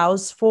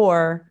allows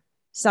for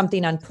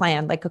something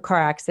unplanned, like a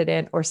car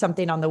accident or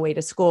something on the way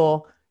to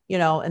school,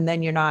 and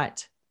then you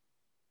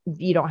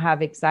don't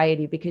have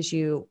anxiety because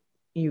you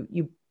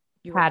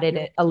padded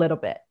it a little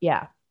bit.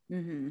 Yeah.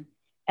 Mm-hmm.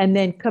 And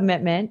then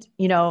commitment,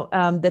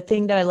 the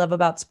thing that I love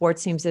about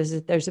sports teams is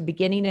that there's a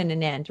beginning and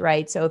an end,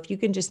 right? So if you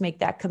can just make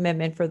that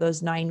commitment for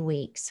those 9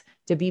 weeks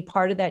to be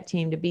part of that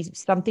team, to be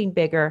something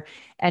bigger,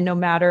 and no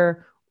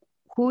matter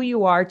who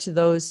you are to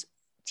those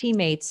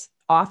teammates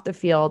off the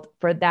field,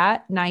 for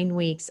that 9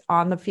 weeks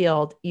on the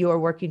field, you are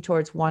working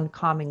towards one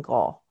common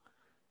goal.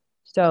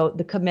 So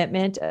the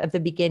commitment of the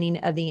beginning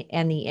of the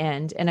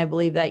end. And I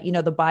believe that,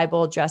 the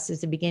Bible addresses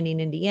the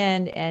beginning and the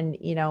end, and,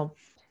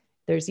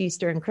 there's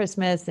Easter and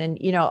Christmas, and,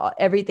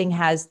 everything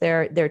has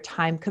their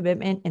time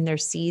commitment and their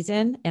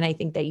season. And I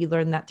think that you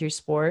learn that through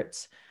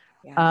sports.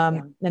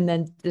 Yeah. And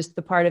then just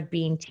the part of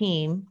being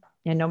team,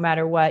 and no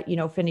matter what,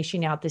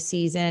 finishing out the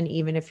season,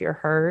 even if you're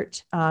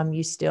hurt,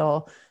 you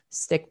still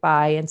stick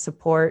by and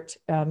support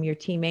your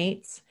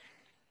teammates.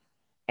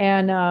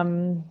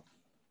 And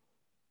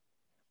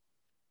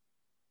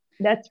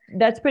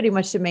that's pretty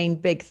much the main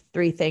big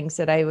 3 things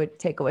that I would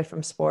take away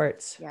from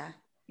sports.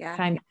 Yeah.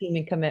 Time, team,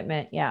 and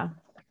commitment. Yeah.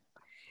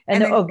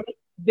 And then,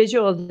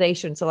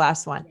 Visualization's the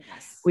last one.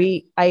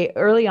 Yes.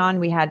 Early on,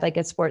 we had like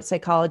a sports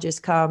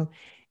psychologist come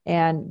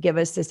and give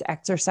us this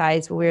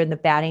exercise when we were in the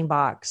batting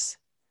box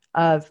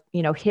of,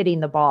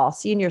 hitting the ball,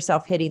 seeing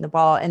yourself hitting the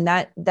ball. And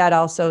that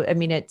also, I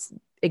mean, it's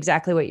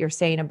exactly what you're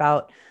saying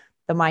about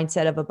the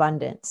mindset of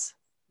abundance.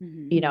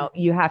 Mm-hmm.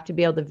 You have to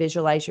be able to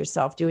visualize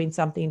yourself doing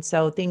something.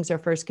 So things are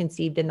first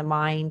conceived in the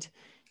mind,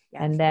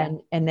 Yes.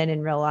 and then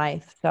in real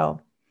life. So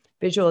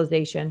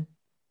visualization.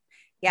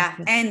 Yeah.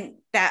 And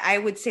that, I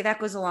would say, that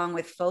goes along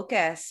with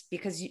focus,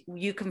 because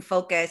you can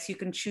focus, you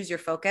can choose your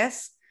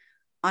focus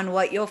on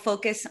what you'll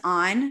focus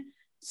on.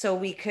 So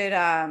we could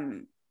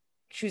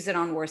choose it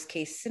on worst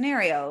case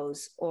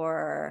scenarios,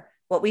 or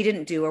what we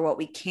didn't do, or what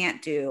we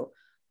can't do.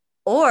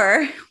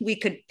 Or we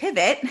could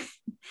pivot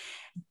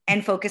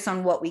and focus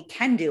on what we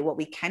can do, what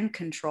we can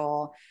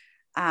control,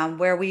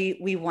 where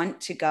we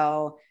want to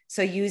go.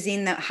 So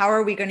how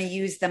are we going to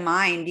use the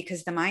mind?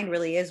 Because the mind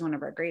really is one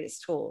of our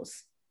greatest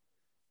tools.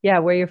 Yeah.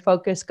 Where your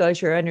focus goes,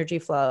 your energy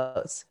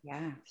flows.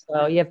 Yeah.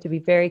 So you have to be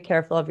very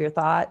careful of your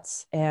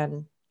thoughts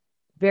and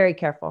very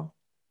careful.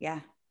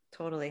 Yeah,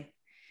 totally.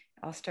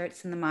 It all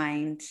starts in the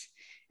mind.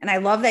 And I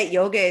love that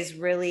yoga is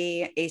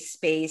really a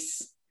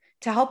space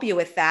to help you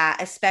with that.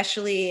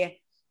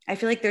 Especially, I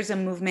feel like there's a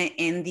movement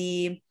in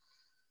the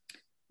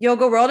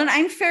yoga world, and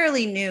I'm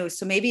fairly new,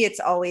 so maybe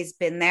it's always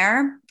been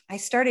there. I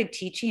started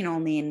teaching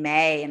only in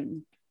May,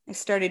 and I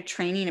started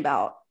training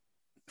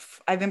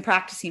I've been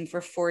practicing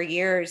for 4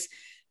 years.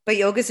 But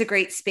yoga is a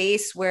great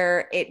space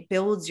where it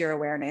builds your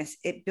awareness,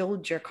 it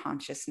builds your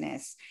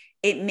consciousness,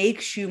 it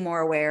makes you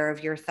more aware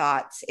of your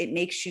thoughts, it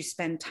makes you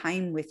spend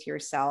time with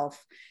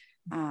yourself,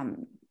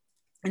 and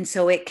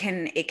so it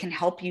can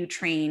help you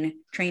train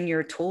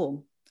your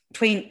tool,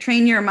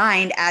 train your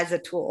mind as a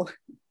tool.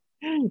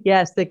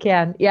 Yes, they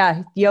can.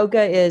 Yeah,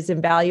 yoga is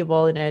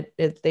invaluable, and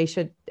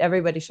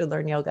everybody should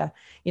learn yoga.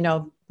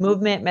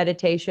 Movement,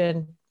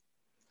 meditation.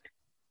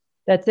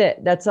 That's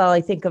it. That's all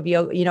I think of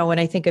yoga. When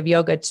I think of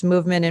yoga, it's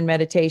movement and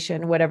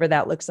meditation, whatever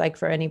that looks like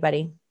for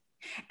anybody.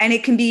 And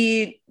it can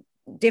be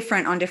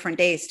different on different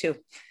days too.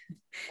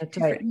 That's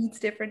different needs,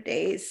 different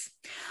days.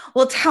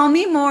 Well, tell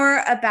me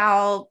more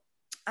about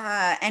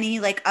any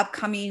like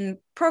upcoming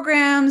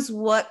programs,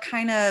 what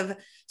kind of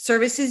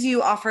services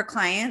you offer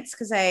clients,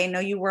 because I know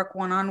you work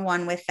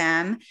one-on-one with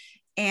them,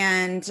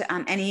 and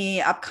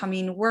any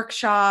upcoming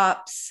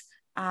workshops.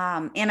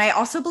 And I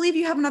also believe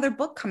you have another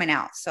book coming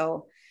out.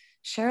 So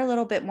share a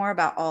little bit more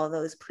about all of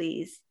those,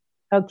 please.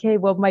 Okay.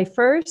 Well, my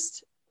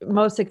first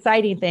most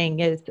exciting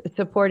thing is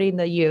supporting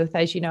the youth,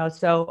 as you know.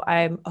 So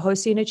I'm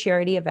hosting a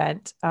charity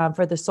event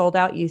for the Sold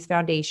Out Youth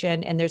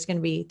Foundation, and there's going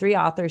to be 3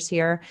 authors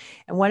here.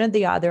 And one of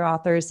the other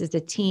authors is a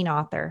teen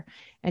author,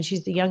 and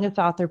she's the youngest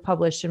author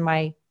published in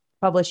my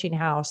publishing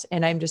house.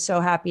 And I'm just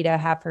so happy to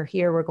have her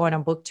here. We're going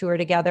on book tour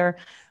together,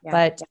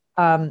 but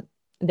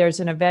there's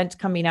an event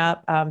coming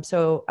up.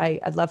 So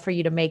I'd love for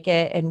you to make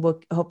it, and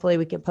hopefully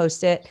we can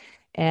post it.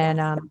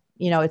 And,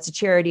 it's a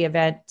charity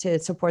event to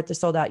support the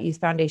Sold Out Youth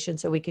Foundation,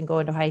 so we can go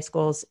into high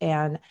schools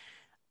and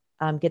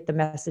get the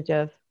message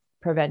of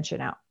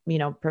prevention out,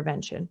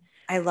 prevention.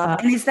 I love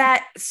it. And is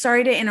that,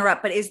 sorry to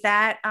interrupt, but is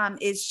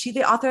she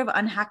the author of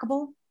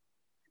Unhackable?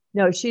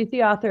 No, she's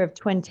the author of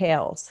Twin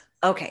Tales.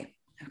 Okay.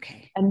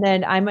 And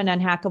then I'm an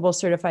Unhackable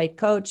certified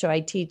coach. So I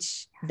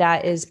teach,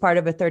 that is part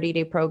of a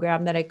 30-day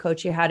program that I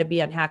coach you how to be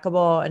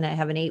unhackable. And I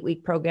have an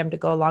 8-week program to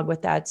go along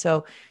with that.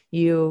 So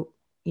you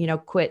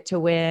quit to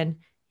win,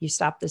 you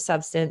stop the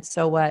substance.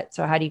 So what?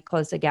 So how do you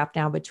close the gap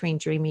now between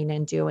dreaming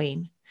and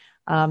doing?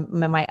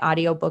 My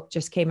audiobook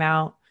just came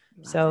out.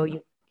 So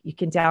you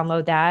can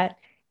download that,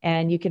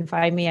 and you can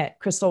find me at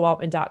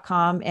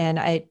crystalwaltman.com.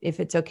 And if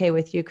it's okay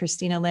with you,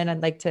 Christina Lynn,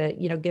 I'd like to,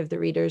 give the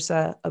readers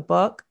a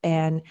book,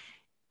 and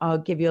I'll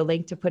give you a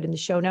link to put in the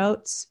show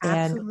notes.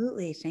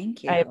 Absolutely. And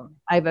thank you.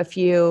 I have a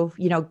few,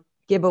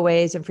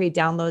 giveaways and free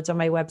downloads on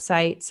my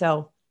website.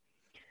 So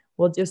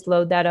we'll just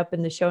load that up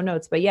in the show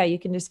notes. But yeah, you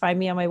can just find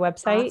me on my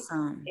website.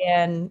 Awesome.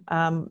 And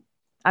I'm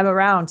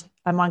around.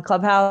 I'm on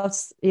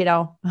Clubhouse.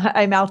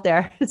 I'm out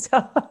there.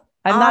 So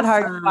I'm not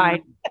hard to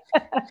find.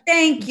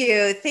 Thank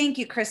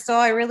you, Crystal.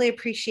 I really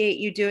appreciate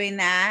you doing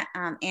that.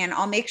 And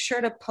I'll make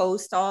sure to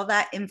post all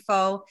that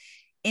info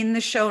in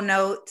the show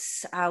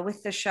notes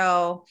with the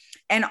show.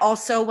 And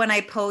also when I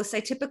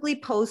typically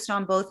post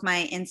on both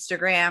my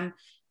Instagram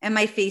and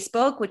my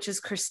Facebook, which is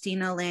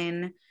Christina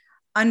Lynn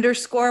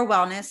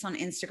 _wellness on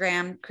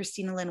Instagram,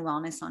 Christina Lynn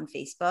Wellness on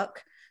Facebook.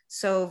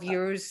 So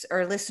viewers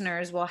or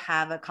listeners will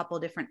have a couple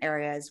different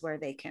areas where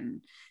they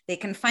can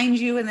find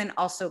you, and then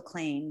also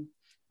claim.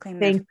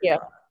 Thank you.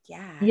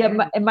 Yeah.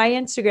 My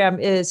Instagram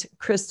is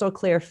Crystal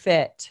Clear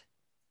Fit.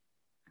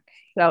 Okay.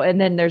 So,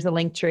 and then there's a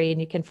link tree, and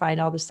you can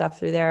find all the stuff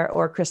through there,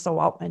 or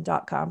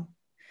crystalwaltman.com.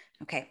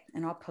 Okay.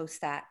 And I'll post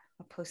that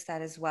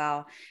as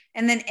well.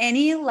 And then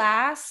any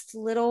last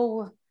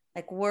little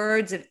like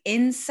words of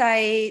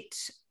insight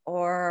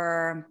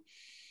or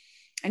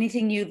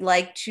anything you'd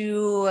like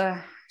to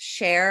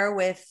share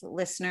with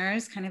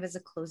listeners, kind of as a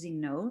closing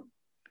note?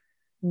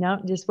 No,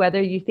 just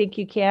whether you think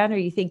you can or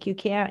you think you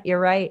can't. You're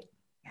right.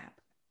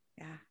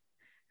 Yeah,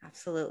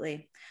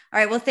 absolutely. All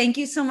right. Well, thank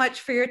you so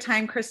much for your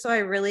time, Crystal. I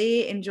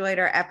really enjoyed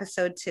our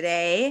episode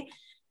today.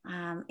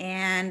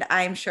 And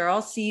I'm sure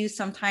I'll see you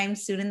sometime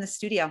soon in the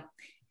studio.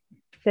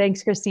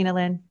 Thanks, Christina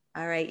Lynn.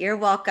 All right. You're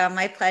welcome.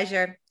 My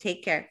pleasure.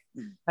 Take care.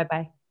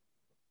 Bye-bye.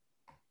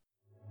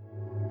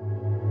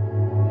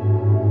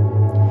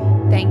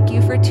 Thank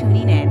you for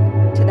tuning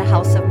in to the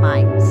House of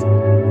Minds.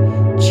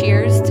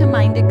 Cheers to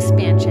mind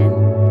expansion,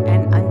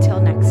 and until